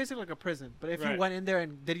like it was basically like a prison, but if you Right. went in there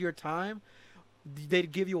and did your time,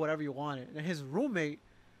 they'd give you whatever you wanted. And his roommate,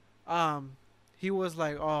 he was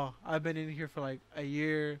like, "Oh, I've been in here for like a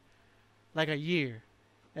year,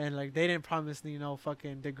 and like they didn't promise me no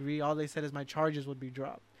fucking degree. All they said is my charges would be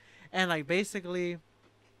dropped, and like basically,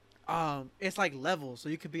 it's like levels. So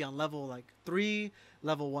you could be on level like 3,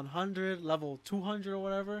 level 100, level 200 or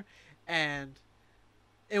whatever, and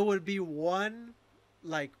it would be one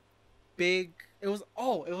like big. It was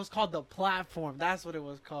called the platform. That's what it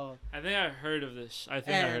was called. I think I heard of this. I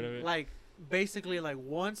And like basically like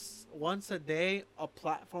once a day a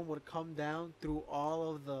platform would come down through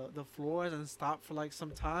all of the floors and stop for like some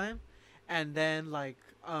time, and then like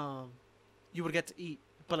you would get to eat.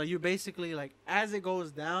 But like you basically like as it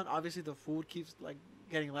goes down, obviously the food keeps like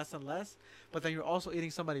getting less and less, but then you're also eating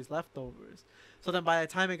somebody's leftovers. So then by the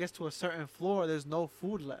time it gets to a certain floor, there's no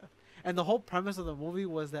food left. And the whole premise of the movie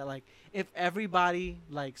was that like if everybody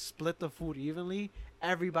like split the food evenly,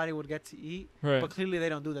 everybody would get to eat. Right. But clearly they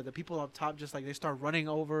don't do that. The people up top just like they start running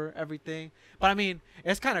over everything. But I mean,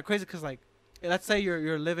 it's kind of crazy because like let's say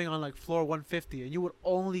you're living on like floor 150 and you would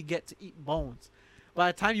only get to eat bones. By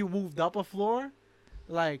the time you moved up a floor,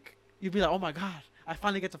 like you'd be like, oh my god, I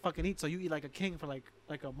finally get to fucking eat. So you eat like a king for like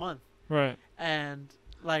a month. Right. And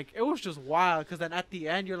like it was just wild because then at the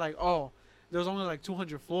end you're like, oh, there's only like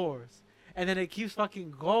 200 floors, and then it keeps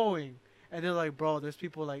fucking going, and they're like, bro, there's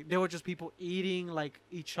people like there were just people eating like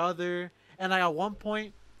each other, and like at one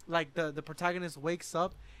point like the protagonist wakes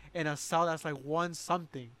up in a cell that's like one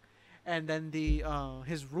something, and then the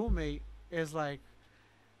his roommate is like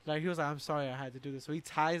he was like, I'm sorry I had to do this, so he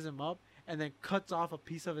ties him up and then cuts off a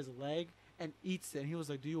piece of his leg and eats it, and he was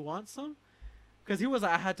like, do you want some? Because he was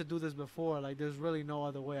like, I had to do this before. Like, there's really no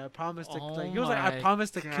other way. I promised to. Like, he was like, I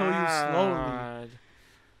promised to kill you slowly.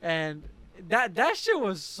 And that shit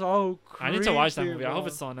was so crazy. I need to watch that movie. bro. I hope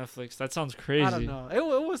it's still on Netflix. That sounds crazy. I don't know. It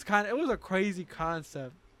was a crazy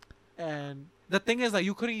concept. And the thing is, like,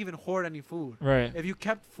 you couldn't even hoard any food. Right. If you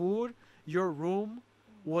kept food, your room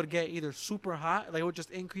would get either super hot, like it would just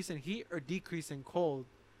increase in heat, or decrease in cold.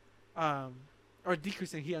 Or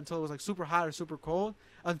decrease in heat until it was like super hot or super cold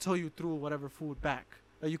until you threw whatever food back.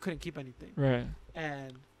 Like you couldn't keep anything. Right.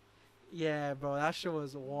 And yeah, bro, that shit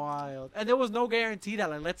was wild. And there was no guarantee that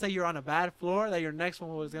like let's say you're on a bad floor that your next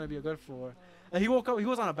one was gonna be a good floor. Like he woke up, he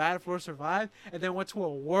was on a bad floor, survived, and then went to a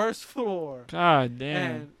worse floor. God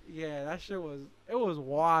damn. And yeah, that shit was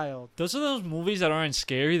wild. Those are those movies that aren't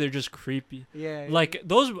scary. They're just creepy. Yeah. Like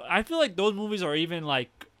those, I feel like those movies are even like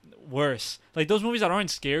worse. Like those movies that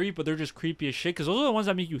aren't scary, but they're just creepy as shit. Because those are the ones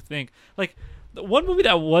that make you think. Like the one movie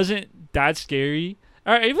that wasn't that scary,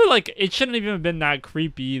 or even like it shouldn't even have been that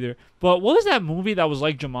creepy either. But what was that movie that was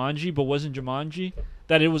like Jumanji but wasn't Jumanji?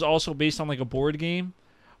 That it was also based on like a board game,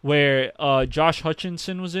 where Josh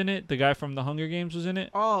Hutcherson was in it. The guy from The Hunger Games was in it.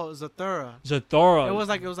 Oh, Zathura. Zathura. It was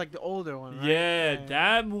like the older one, right? Yeah,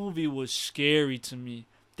 that movie was scary to me.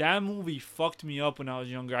 That movie fucked me up when I was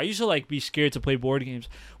younger. I used to like be scared to play board games.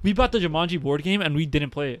 We bought the Jumanji board game and we didn't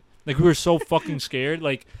play it. Like we were so fucking scared.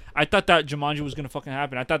 Like I thought that Jumanji was gonna fucking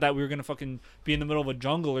happen. I thought that we were gonna fucking be in the middle of a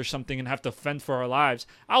jungle or something and have to fend for our lives.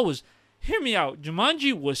 Hear me out.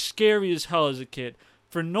 Jumanji was scary as hell as a kid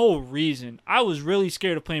for no reason. I was really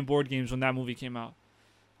scared of playing board games when that movie came out.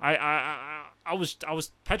 I was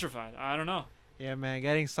petrified. I don't know. Yeah, man,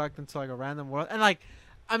 getting sucked into like a random world, and like,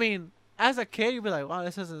 I mean, as a kid, you'd be like, wow,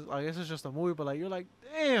 this is just a movie, but like, you're like,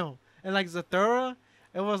 damn, and like Zathura,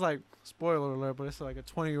 it was like, spoiler alert, but it's like a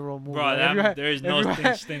 20-year-old movie. Bro, Like, there's no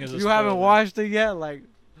such thing as a you haven't spoiler. watched it yet, like,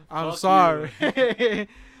 I'm Fuck sorry,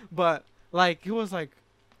 but like, it was like,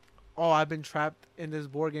 oh, I've been trapped in this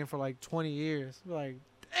board game for like 20 years. Like,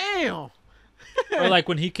 damn. Or like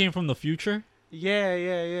when he came from the future. Yeah.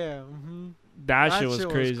 Mm-hmm. That shit was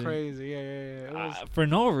crazy. Was crazy. Yeah. It was, For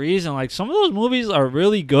no reason. Like some of those movies are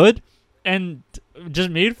really good and just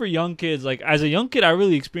made for young kids. Like as a young kid, I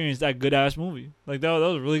really experienced that good ass movie. Like that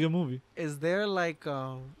was a really good movie. is there like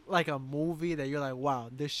a movie that you're like, wow,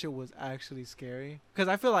 this shit was actually scary? Because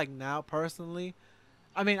I feel like now, personally,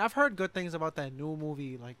 I mean, I've heard good things about that new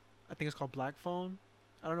movie. Like I think it's called Black Phone.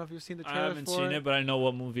 I don't know if you've seen the trailer. I haven't seen it, but I know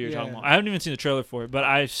what movie you're talking Yeah. about. I haven't even seen the trailer for it, but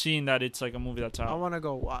I've seen that it's like a movie that's I out. want to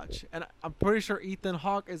go watch, and I'm pretty sure Ethan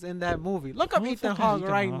Hawke is in that movie. Look up Who the Ethan fuck is Hawke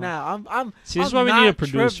Ethan right Hawke? now. I'm. See, this is I'm why we need a not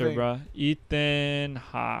producer, tripping. bro. Ethan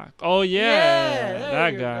Hawke. Oh yeah, there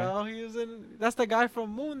that you guy. go. He was in. That's the guy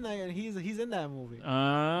from Moon Knight, and he's in that movie.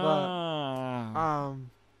 Ah.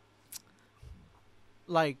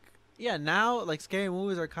 Like yeah, now like scary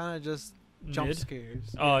movies are kind of just jump Mid?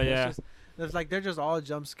 scares. Oh, it's yeah. just- there's like they're just all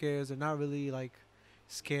jump scares. They're not really like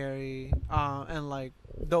scary. And like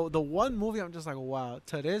the one movie I'm just like, wow.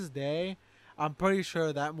 To this day, I'm pretty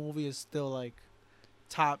sure that movie is still like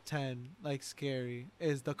top 10 like scary.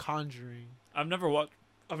 Is The Conjuring. I've never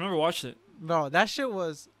watched it. Bro, that shit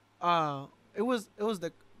was it was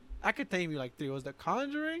the I could name you like three. It was The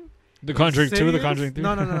Conjuring. The Conjuring 2, The Insidious? Conjuring 3.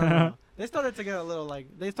 No. They started to get a little like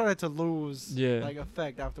they started to lose Yeah. like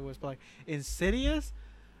effect afterwards. But like Insidious,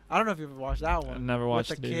 I don't know if you've ever watched that I one. never watched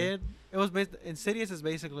With it. the either. kid, it was Insidious is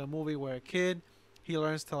basically a movie where a kid he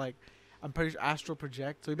learns to like I'm pretty sure astral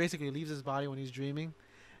project. So he basically leaves his body when he's dreaming,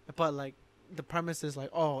 but like the premise is like,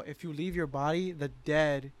 oh, if you leave your body, the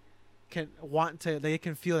dead they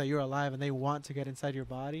can feel that you're alive and they want to get inside your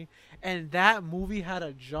body. And that movie had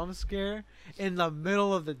a jump scare in the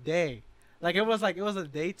middle of the day. Like it was a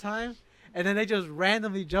daytime and then they just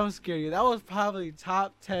randomly jump scare you. That was probably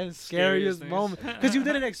top 10 scariest things. moment because you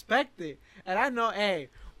didn't expect it. And I know, hey,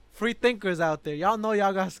 free thinkers out there, y'all know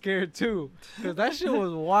y'all got scared too because that shit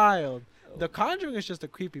was wild. The Conjuring is just a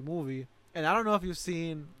creepy movie, and I don't know if you've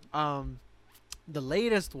seen the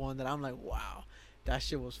latest one that I'm like, wow, that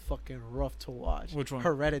shit was fucking rough to watch. Which one?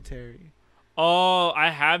 Hereditary. Oh, I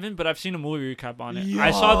haven't, but I've seen a movie recap on it.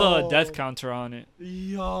 I saw the Yo. death counter on it.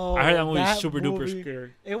 Yo, I heard that movie is super movie, duper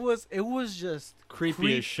scary. It was just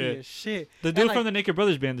Creepy as shit. shit. The And, dude like, from the Naked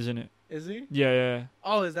Brothers band is in it. is he? Yeah.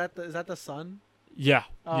 Oh, is that the son? Yeah.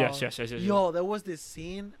 Oh. Yes. Yo, there was this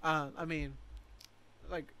scene. I mean,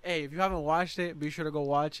 like, hey, if you haven't watched it, be sure to go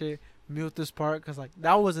watch it. Mute this part because like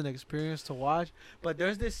that was an experience to watch. But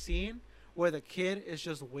there's this scene where the kid is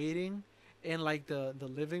just waiting in like the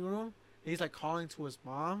living room. He's like calling to his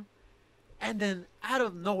mom, and then out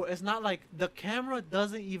of nowhere, it's not like the camera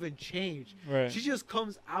doesn't even change. Right. She just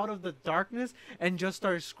comes out of the darkness and just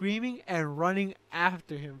starts screaming and running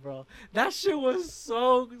after him, bro. That shit was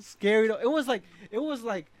so scary. Though. It was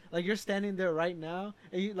like you're standing there right now,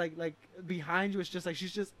 and you like behind you, it's just like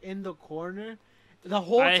she's just in the corner, the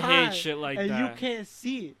whole I time. hate shit like and that. you can't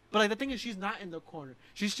see it. But like the thing is, she's not in the corner.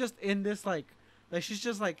 She's just in this like she's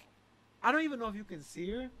just like, I don't even know if you can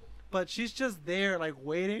see her, but she's just there like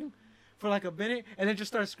waiting for like a minute, and then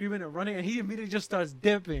just starts screaming and running, and he immediately just starts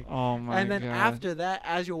dipping. Oh my god. And then after that,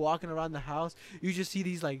 as you're walking around the house, you just see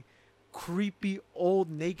these like creepy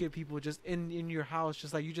old naked people just in your house,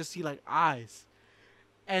 just like you just see like eyes.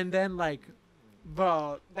 And then like,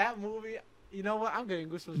 bro, that movie, you know what? I'm getting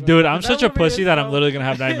goosebumps. right Dude, now. I'm That such a movie pussy is that I'm so- literally gonna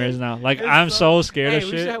have nightmares now. Like it's I'm so scared of Hey,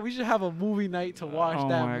 shit. we should have a movie night to watch Oh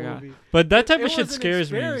that my God. movie. But that type It of shit was an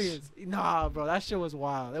scares me. experience. Nah, bro, that shit was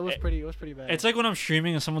wild. It was pretty bad. It's like when I'm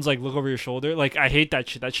streaming and someone's like, look over your shoulder. Like, I hate that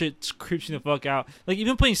shit. That shit creeps me the fuck out. Like,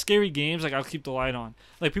 even playing scary games, like, I'll keep the light on.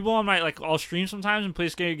 Like, people on my, like, I'll stream sometimes and play a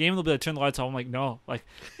scary game, they'll be like, turn the lights off. I'm like, no. Like,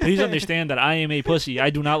 please understand that I am a pussy. I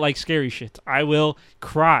do not like scary shit. I will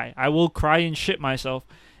cry. I will cry and shit myself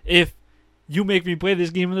if you make me play this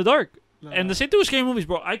game in the dark. Nah. And the same thing with scary movies,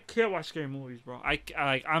 bro. I can't watch scary movies, bro.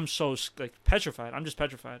 I'm so like petrified. I'm just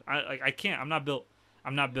petrified. I can't. I'm not built.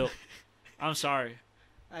 I'm sorry.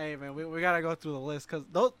 Hey man, we gotta go through the list because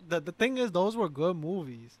the thing is those were good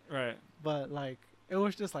movies, Right. but like it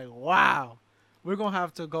was just like wow, we're gonna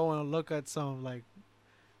have to go and look at some like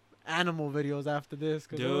animal videos after this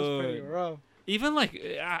because it was pretty Dude. rough. Even like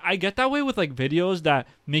I get that way with like videos that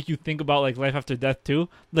make you think about like life after death too.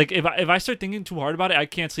 Like if I start thinking too hard about it, I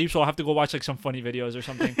can't sleep, so I'll have to go watch like some funny videos or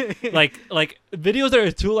something. like videos that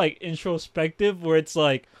are too like introspective, where it's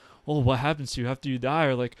like, oh, what happens to you after you die,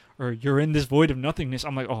 or you're in this void of nothingness.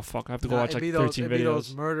 I'm like, oh fuck, I have to go watch like 13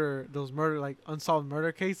 videos. Those murder like unsolved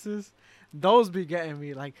murder cases. Those be getting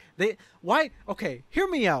me like why? Okay, hear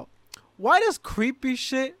me out. Why does creepy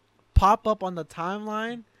shit pop up on the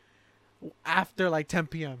timeline after like 10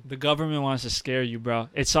 p.m.? The government wants to scare you, bro.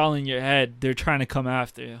 It's all in your head. They're trying to come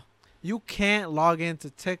after you. You can't log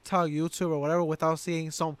into TikTok, YouTube, or whatever without seeing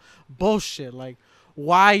some bullshit like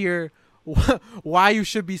why you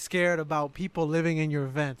should be scared about people living in your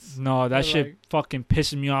vents. No, that They're shit like- fucking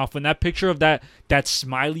pissing me off. When that picture of that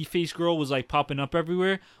smiley face girl was like popping up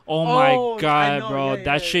everywhere. Oh my I god, know, bro. yeah,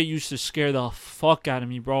 That yeah. shit used to scare the fuck out of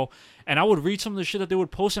me, bro. And I would read some of the shit that they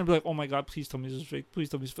would post and I'd be like, oh my god, please tell me this is fake. Please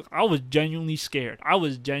tell me this is fake. I was genuinely scared.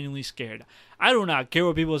 I do not care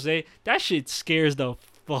what people say. That shit scares the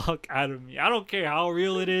fuck out of me. I don't care how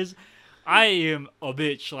real it is. I am a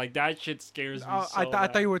bitch. Like, that shit scares me I so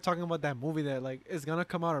thought you were talking about that movie that like is gonna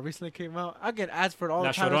come out or recently came out. I get ads for it all La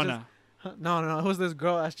the time. It's Llorona. just- no, it was this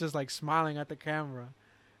girl that's just like smiling at the camera,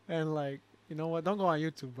 and like you know what? Don't go on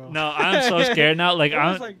YouTube, bro. No, I'm so scared now. Like,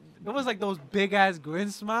 it was like those big ass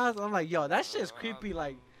grin smiles. I'm like, yo, that shit's creepy.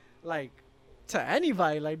 Like to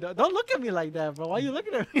anybody. Like, don't look at me like that, bro. Why you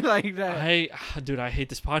looking at me like that? Dude, I hate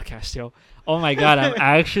this podcast, yo. Oh my god, I'm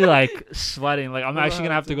actually like sweating. Like, I'm We'll actually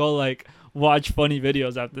gonna have have to go like watch funny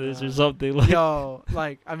videos after this or something. Like, Yo,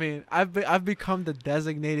 like I mean, I've become the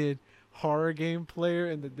designated horror game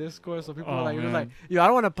player in the Discord. So people Oh, are like, man. like, yo, I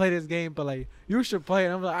don't want to play this game, but like, you should play it.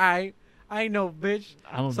 And I'm like, I ain't no bitch.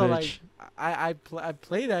 I'm a So bitch. like, I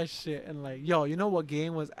play that shit and like, yo, you know what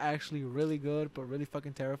game was actually really good but really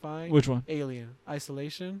fucking terrifying? Which one? Alien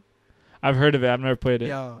Isolation. I've heard of it. I've never played it.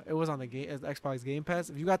 Yo, it was on the Xbox Game Pass.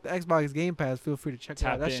 If you got the Xbox Game Pass, feel free to check it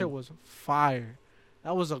out. Tap That in. shit was fire.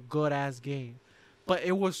 That was a good ass game, but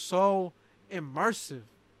it was so immersive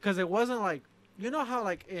because it wasn't like, you know how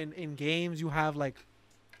like in games you have like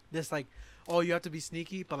this like, oh, you have to be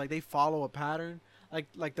sneaky, but like they follow a pattern. Like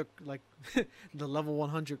the level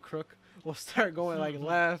 100 crook will start going like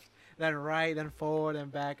left, then right, then forward,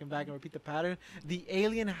 and back and repeat the pattern. The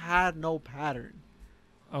Alien had no pattern.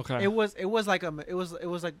 Okay. It was like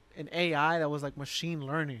an AI that was like machine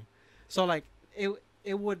learning. So like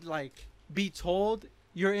it would like be told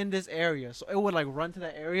you're in this area, so it would like run to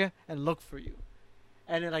that area and look for you.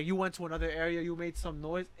 And then like you went to another area, you made some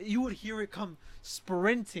noise, you would hear it come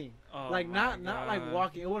sprinting. Oh Like my not like God.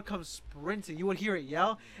 walking, it would come sprinting. You would hear it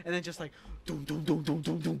yell and then just like doom doom doom doom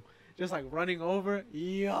doom doom, just like running over.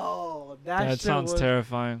 Yo, that shit sounds was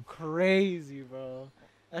terrifying. crazy, bro.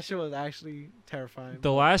 That shit was actually terrifying.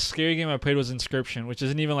 The last scary game I played was Inscription, which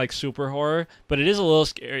isn't even like super horror, but it is a little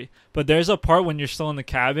scary. But there's a part when you're still in the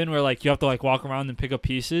cabin where like you have to like walk around and pick up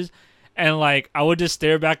pieces. And like I would just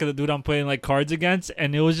stare back at the dude I'm playing like cards against,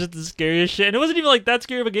 and it was just the scariest shit. And it wasn't even like that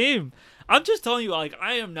scary of a game. I'm just telling you, like,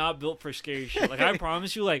 I am not built for scary shit. Like, I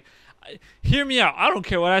promise you, like, hear me out. I don't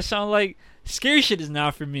care what I sound like. Scary shit is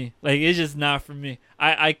not for me. Like, it's just not for me.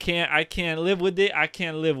 I can't live with it. I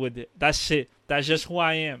can't live with it. That's it. That's just who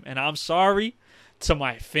I am. And I'm sorry to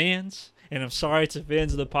my fans, and I'm sorry to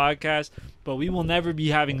fans of the podcast, but we will never be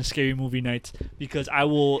having scary movie nights because I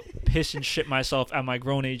will piss and shit myself at my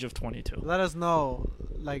grown age of 22. Let us know,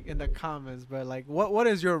 like in the comments, but like, what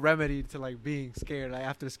is your remedy to like being scared, like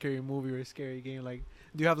after a scary movie or a scary game? Like,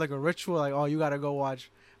 do you have like a ritual, like, oh, you gotta go watch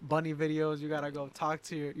bunny videos, you gotta go talk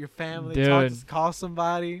to your family, Dude. call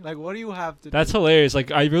somebody? Like, what do you have to? That's do? hilarious. Like,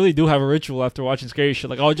 I really do have a ritual after watching scary shit.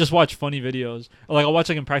 Like, I'll just watch funny videos, or like I'll watch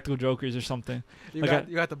like Impractical Jokers or something. You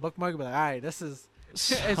like, got the bookmark, but like, all right, this is it's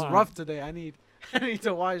Son, rough today. I need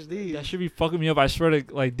to watch these. That should be fucking me up. I swear to,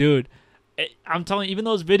 like, dude, I'm telling you, even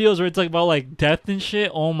those videos where it's like about like death and shit.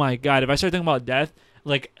 Oh my god, if I start thinking about death,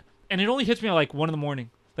 like, and it only hits me at like 1 a.m.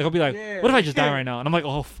 Like, I'll be like, Yeah. what if I just die right now? And I'm like,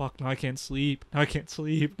 oh fuck, no, I can't sleep. No, I can't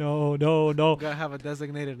sleep. No. You gotta have a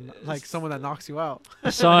designated, like someone that knocks you out.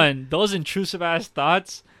 Son, those intrusive ass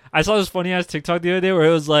thoughts, I saw this funny ass TikTok the other day where it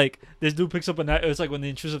was like this dude picks up a knife. It was like when the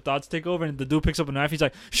intrusive thoughts take over, and the dude picks up a knife. He's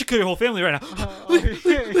like, "You should kill your whole family right now."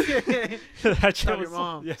 That shit Stab was your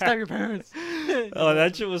mom. yeah. Stab your parents. Oh,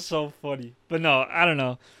 that shit was so funny. But no, I don't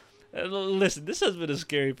know. Listen, this has been a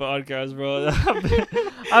scary podcast, bro.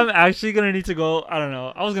 I'm actually gonna need to go. I don't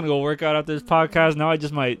know. I was gonna go work out after this podcast. Now I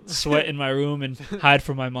just might sweat in my room and hide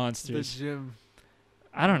from my The monsters. gym.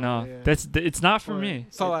 I don't know. Yeah. It's not for Or- me.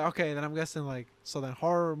 So like, okay, then I'm guessing like, so then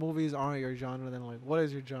horror movies aren't your genre. Then like, what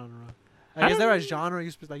is your genre? I Like, is there a don't- genre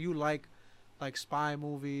you like spy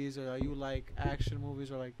movies, or you like action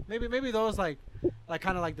movies, or like maybe those like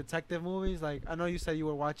kind of like detective movies? Like I know you said you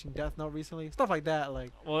were watching Death Note recently, stuff like that.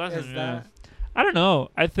 Like, Well, that's is that I don't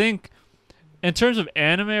know. I think in terms of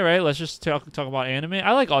anime, right? Let's just talk about anime.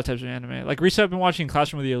 I like all types of anime. Like recently, I've been watching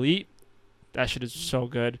Classroom of the Elite. That shit is so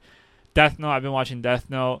good. Death Note. I've been watching Death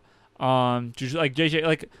Note. Like JJ,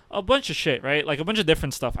 like a bunch of shit, right? Like a bunch of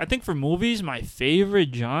different stuff. I think for movies, my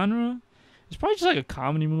favorite genre is probably just like a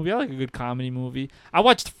comedy movie. I like a good comedy movie. I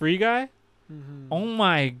watched Free Guy. Mhm. Oh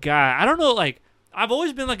my god. I don't know, like I've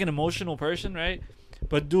always been like an emotional person, right?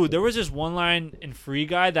 But dude, there was this one line in Free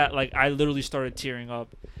Guy that like I literally started tearing up.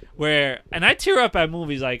 And I tear up at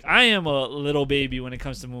movies, like I am a little baby when it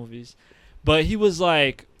comes to movies. But he was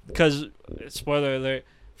like, cuz spoiler alert,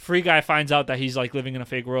 Free Guy finds out that he's like living in a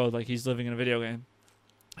fake world, like he's living in a video game.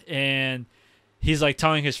 And he's like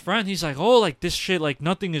telling his friend, he's like, "Oh, like this shit, like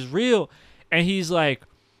nothing is real." And he's like,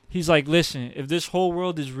 "Listen, if this whole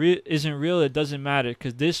world isn't real, it doesn't matter,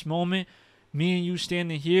 cuz this moment, me and you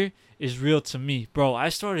standing here is real to me." Bro, I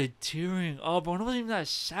started tearing up, bro. It wasn't even that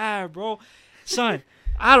sad, bro. Son,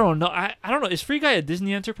 I don't know. I don't know. Is Free Guy a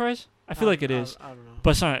Disney enterprise? I feel like it is. I don't know.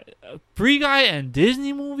 But son, Free Guy and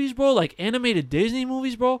Disney movies, bro, like animated Disney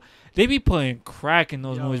movies, bro, they be putting crack in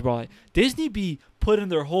those Yo. movies, bro. Like Disney be putting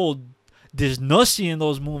their whole Disnussy in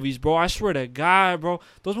those movies, bro. I swear to God, bro,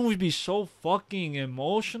 those movies be so fucking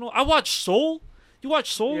emotional. I watched Soul. You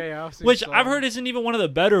watch Soul? Yeah, I've seen Which Soul. I've heard isn't even one of the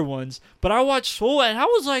better ones. But I watched Soul and I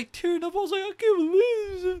was like tearing up. I was like, I can't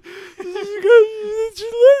believe this.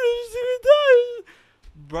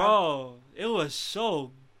 Bro, it was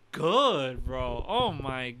so good, bro. Oh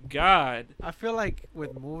my God. I feel like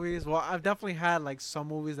with movies, well, I've definitely had like some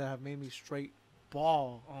movies that have made me straight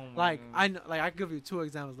ball. Oh my Like God. I can give you two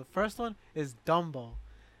examples. The first one is Dumbo.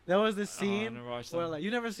 There was this Oh, I scene never watched where Dumbo. like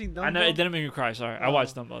you never seen Dumbo. I know it didn't make me cry. Sorry, I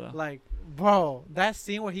watched Dumbo though. Like, bro, that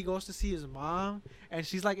scene where he goes to see his mom and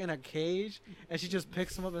she's like in a cage and she just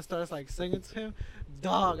picks him up and starts like singing to him.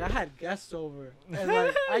 Dog, I had guests over. And,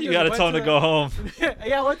 like, I You just gotta went tell him to the- go home.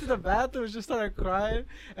 Yeah, I went to the bathroom and just started crying.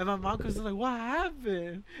 And my mom was like, "What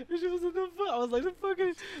happened?" And she was in the I was like,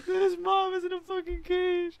 his mom is in a fucking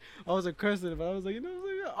cage. I was cursing, but I was like,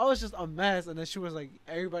 I was just a mess. And then she was like,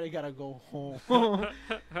 "Everybody gotta go home."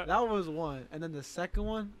 That was one. And then the second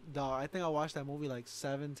one, dog, I think I watched that movie like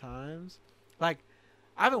 7 times. Like,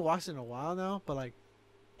 I haven't watched it in a while now, but like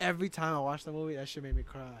every time I watched the movie, that shit made me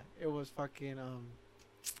cry. It was fucking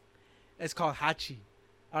it's called Hachi.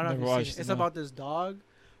 I don't know Never if you've watched seen it. it, It's no. about this dog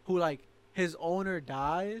who like his owner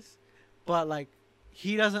dies, but like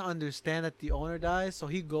he doesn't understand that the owner dies, so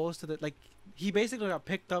he goes to the like he basically got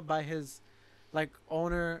picked up by his like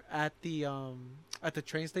owner at the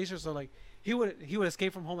train station. So like he would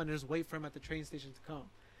escape from home and just wait for him at the train station to come.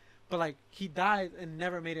 But like he died and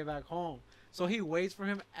never made it back home. So he waits for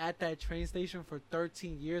him at that train station for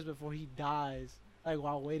 13 years before he dies, like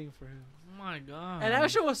while waiting for him. Oh my God. And that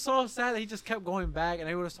shit was so sad that he just kept going back, and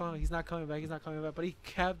everyone was telling him he's not coming back, but he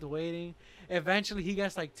kept waiting. Eventually, he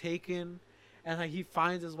gets like taken, and like he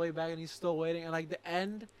finds his way back, and he's still waiting. And like the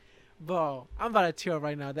end, bro, I'm about to tear up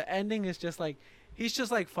right now. The ending is just like he's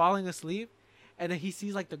just like falling asleep, and then he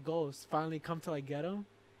sees like the ghost finally come to like get him,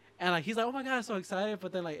 and like he's like, oh my God, I'm so excited.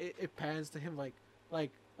 But then like it pans to him like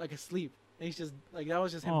asleep, and he's just like that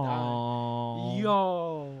was just him dying. Aww.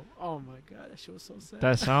 Yo, oh my God, that shit was so sad.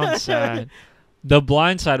 That sounds sad. The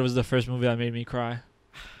Blind Side was the first movie that made me cry.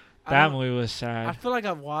 I That don't- movie was I sad. feel like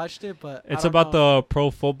I've watched it, but It's about the pro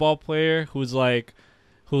football player who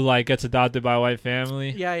gets adopted by a white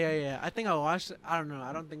family. Yeah. I think I watched it. I don't know.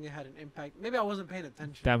 I don't think it had an impact. Maybe I wasn't paying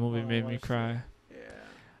attention. That movie while I made me watched it. cry. Yeah.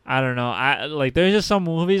 I don't know. I like there's just some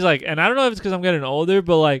movies like, and I don't know if it's because I'm getting older,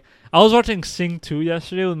 but like I was watching Sing 2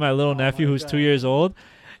 yesterday with my little Oh nephew my who's 2 God. years old,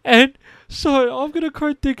 and sorry, I'm gonna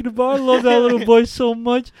cry thinking about it. I love that little boy so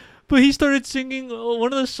much. But he started singing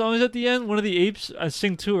one of the songs at the end, one of the apes,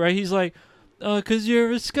 Sing 2, right? He's like, 'cause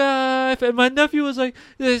you're a sky. And my nephew was like,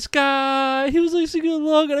 the sky. He was like singing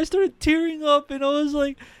along, and I started tearing up, and I was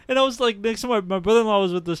like next to my brother-in-law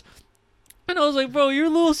was with us. And I was like, bro, your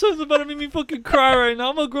little son's about to make me fucking cry right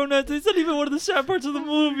now. I'm a grown ass. It's not even one of the sad parts of the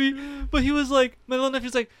movie. But he was like, my little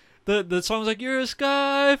nephew's like, the song was like, you're a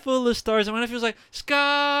sky full of stars. And my nephew was like,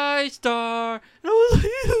 sky star. And I was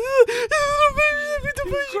like,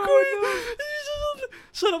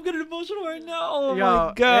 son, I'm getting emotional right now. Oh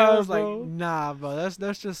my god, it was bro. like, nah, bro.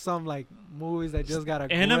 That's just some like movies that just got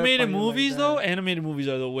a Animated movies like though, that. animated movies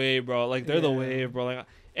are the way, bro. Like they're the Yeah. way, bro. Like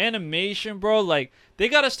animation, bro. Like they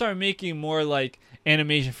gotta start making more like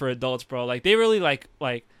animation for adults, bro. Like they really like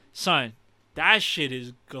son, that shit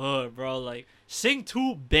is good, bro. Like Sing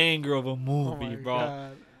 2 banger of a Oh movie, my bro.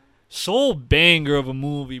 God. Soul banger of a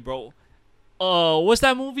movie, bro. What's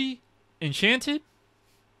that movie? Enchanted?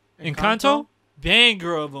 Encanto?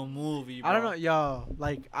 Banger of a movie, bro. I don't know, yo.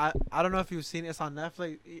 Like I don't know if you've seen it. It's on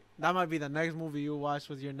Netflix. That might be the next movie you watch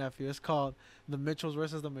with your nephew. It's called The Mitchells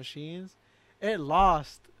versus the Machines. It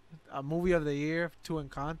lost a movie of the year to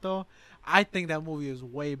Encanto. I think that movie is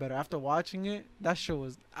way better. After watching it, that show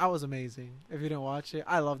was amazing. If you didn't watch it,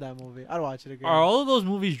 I love that movie. I'd watch it again. Are all of those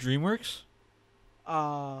movies DreamWorks?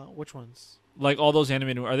 Which ones? Like all those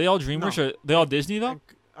animated, are they all DreamWorks No. or are they all Disney though?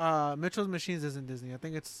 Mitchell's Machines isn't Disney. I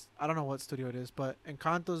think it's, I don't know what studio it is, but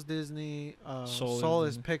Encanto's Disney. Soul Soul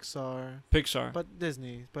is is Pixar, Pixar. but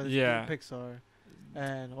Disney. But it's Yeah. Pixar.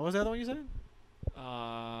 And what was the other one you said?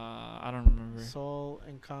 I don't remember. Soul,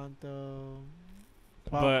 Encanto.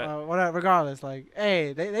 But- Whatever. Regardless, like,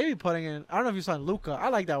 hey, they be putting in. I don't know if you saw Luca. I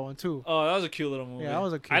like that one too. Oh, that was a cute little movie. Yeah, that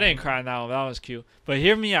was a cute I didn't movie. cry in that one. But that was cute. But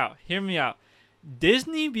hear me out.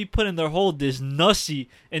 Disney be putting their whole Disnussy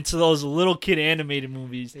into those little kid animated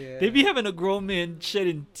movies. Yeah. They be having a grown man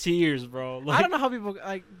shedding tears, bro. Like, I don't know how people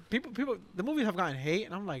like people. The movies have gotten hate,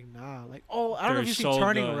 and I'm like, nah. Like, oh, I don't know They're if you see so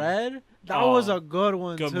Turning good. Red. That Oh, was a good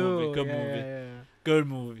one good too. movie, good Yeah, movie. yeah, good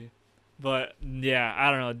movie. But yeah, I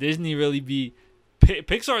don't know. Disney really be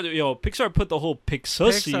Pixar. Pixar put the whole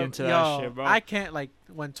Pixussy Pixar- into yo, that shit, bro. I can't, like,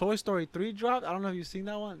 when Toy Story 3 dropped. I don't know if you've seen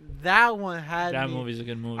that one. That one had that me. movie's a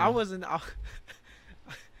good movie. I wasn't.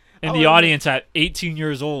 in I the was- audience at 18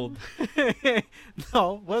 years old.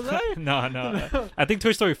 No, was I? no. No. I think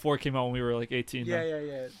Toy Story 4 came out when we were like 18. Yeah, though.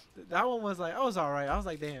 yeah. That one was like, I was alright. I was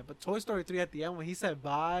like, damn. But Toy Story 3 at the end when he said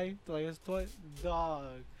bye to like his toy, dog,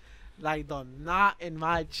 like the knot in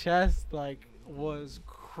my chest, like, was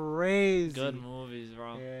crazy. Good movies,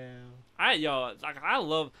 bro. Yeah.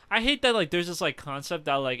 I hate that like there's this like concept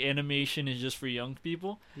that like animation is just for young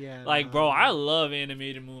people. Yeah. Like, bro, I love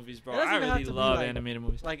animated movies, bro. It doesn't I even have really to be, love like- animated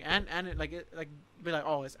movies. like and like it like be like,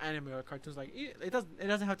 oh, it's anime or cartoons. Like it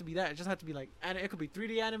doesn't have to be that. It just have to be like, and it could be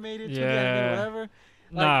 3D animated, 2D Yeah. animated, whatever.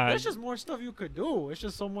 Like, Nah. there's just more stuff you could do. It's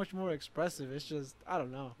just so much more expressive. It's just, I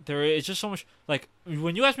don't know. It's just so much like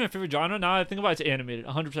when you ask me my favorite genre, now I think about it's animated,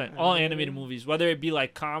 100%. All animated Animated? movies, whether it be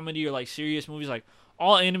like comedy or like serious movies, like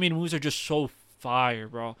all animated movies are just so fire,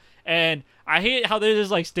 bro. And I hate how there's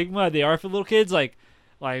this like stigma they are for little kids, like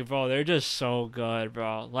bro, they're just so good,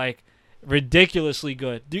 bro. Like ridiculously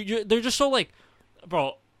good. They're just so like,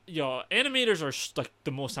 bro. Animators are like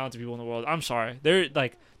the most talented people in the world. I'm sorry, they're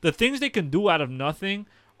like the things they can do out of nothing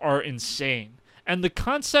are insane, and the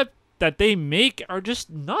concept that they make are just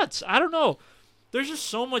nuts. I don't know. There's just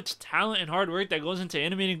so much talent and hard work that goes into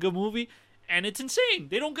animating a good movie, and it's insane.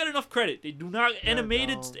 They don't get enough credit. They do not.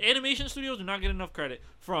 don't. Animation studios do not get enough credit.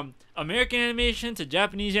 From American animation to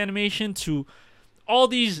Japanese animation to all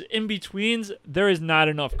these in betweens, there is not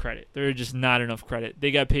enough credit. There is just not enough credit.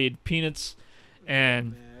 They got paid peanuts,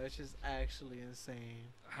 and Man, it's just actually insane.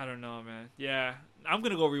 I don't know, man. Yeah, I'm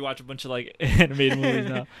gonna go rewatch a bunch of like animated movies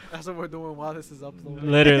now. That's what we're doing while this is uploaded.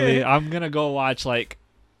 Literally, I'm gonna go watch like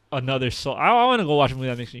another soul. I want to go watch a movie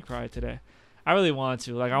that makes me cry today. I really want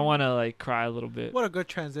to. Like, I want to like cry a little bit. What a good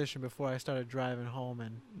transition before I started driving home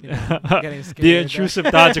and getting scared. The intrusive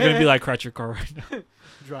thoughts are gonna be like, crash your car right now.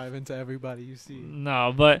 drive into everybody you see.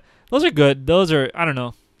 No, but those are good. Those are, I don't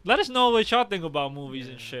know. Let us know what y'all think about movies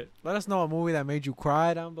and shit. Let us know a movie that made you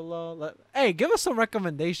cry down below. Hey, give us some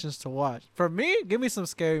recommendations to watch. For me, give me some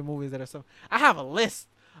scary movies that are some. I have a list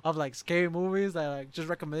of like scary movies that like just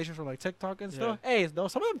recommendations from like TikTok and stuff. Hey, though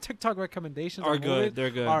some of them TikTok recommendations Are of good. movies They're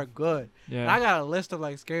good. are good. And I Yeah. got a list of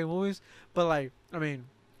like scary movies, but like I mean,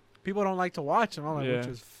 people don't like to watch them. I'm like, Yeah. which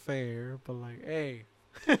is fair, but like, hey,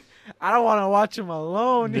 I don't want to watch them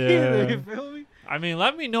alone Yeah. either. You feel me? I mean,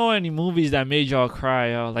 let me know any movies that made y'all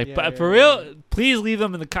cry, yo. Like, Yeah, but yeah, for yeah. real, please leave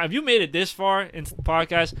them in the comments. If you made it this far into the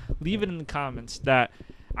podcast, leave it in the comments. That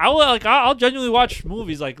I will like. I'll genuinely watch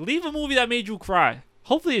movies. Like, leave a movie that made you cry.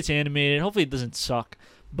 Hopefully, it's animated. Hopefully, it doesn't suck.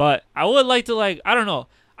 But I would like to like. I don't know.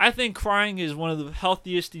 I think crying is one of the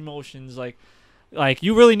healthiest emotions. Like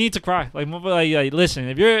you really need to cry. Like listen,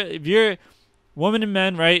 if you're women and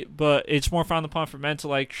men, right? But it's more frowned upon for men to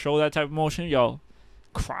like show that type of emotion. Yo,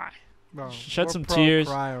 cry. Bro, Shed we're some pro tears.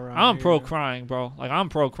 cry around I'm pro here. crying, bro. Like I'm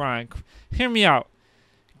pro crying. Hear me out.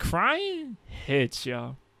 Crying hits,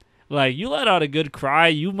 yo. Like you let out a good cry,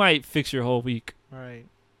 you might fix your whole week. Right.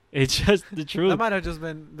 It's just the That truth. might have just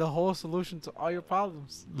been the whole solution to all your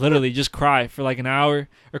problems. Literally, just cry for like an hour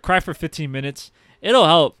or cry for 15 minutes. It'll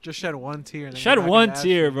help. Just shed one tear. And then Shed go back one into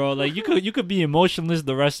tear, action. bro. Like you could be emotionless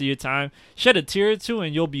the rest of your time. Shed a tear or two,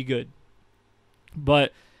 and you'll be good.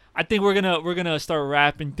 But I think we're gonna start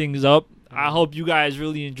wrapping things up. I hope you guys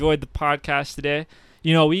really enjoyed the podcast today.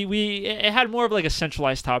 You know, it had more of like a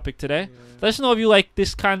centralized topic today. Yeah. Let us know if you like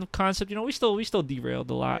this kind of concept. You know, we still derailed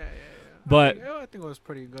a lot. Yeah. But- I think it was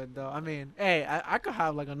pretty good though. I mean, hey, I could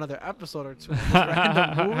have like another episode or two of just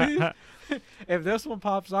random movies. If this one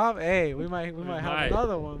pops off, hey, we might have might.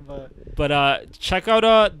 another one. But Check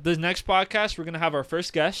out the next podcast. We're gonna have our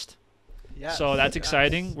first guest. yes, So that's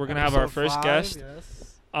exciting. We're gonna have our Episode first 5, guest.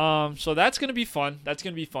 Yes. So that's gonna be fun.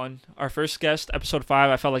 Our first guest, episode 5.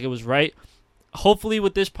 I felt like it was right. Hopefully,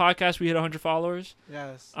 with this podcast, we hit 100 followers.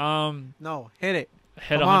 Yes. No, hit it.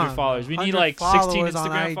 hit Come 100 on, followers. We need 100 like 16 followers on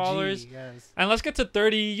Instagram IG, followers, Yes. and let's get to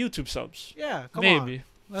 30 YouTube subs. Yeah. Come Maybe.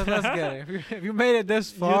 on. Let's get it. If you made it this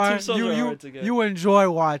far, YouTube subs are hard to get. you enjoy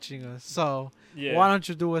watching us. So Yeah. why don't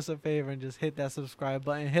you do us a favor and just hit that subscribe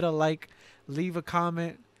button, hit a like, leave a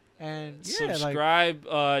comment, and yeah, like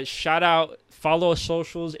Subscribe. Shout out. Follow us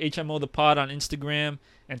socials. HMO the Pod on Instagram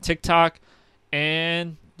and TikTok.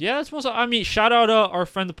 And yeah, that's most. I mean, shout out our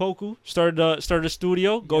friend the Poku. Started a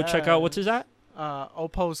studio. Go check out what's his at.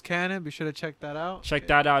 Oppo's Canon. Be sure to check that out. Check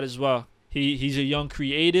that out as well. He's a young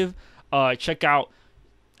creative. Check out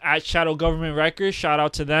at Shadow Government Records. Shout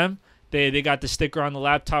out to them. They got the sticker on the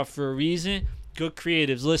laptop for a reason. Good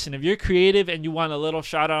creatives. Listen, if you're creative and you want a little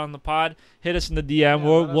shout out on the pod, hit us in the DM. Yeah,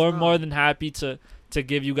 let us we're know. more than happy to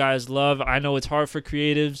give you guys love. I know it's hard for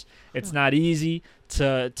creatives. It's not easy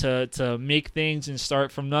to make things and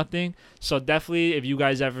start from nothing. So definitely, if you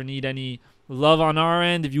guys ever need any love on our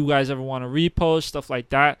end, if you guys ever want to repost stuff like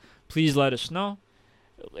that, please let us know.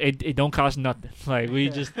 It don't cost nothing. Like we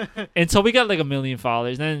just until we got like 1 million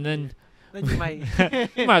followers, then Then you might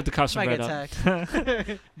you might have to cost some might bread get up.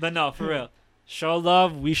 taxed. But no, for real. Show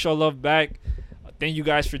love. We show love back. Thank you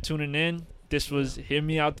guys for tuning in. This was Hear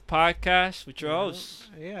Me Out the podcast with your host.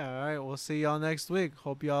 Yeah, all right. We'll see y'all next week.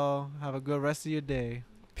 Hope y'all have a good rest of your day.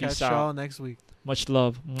 Peace Catch out. y'all next week. Much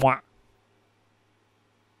love. Mwah.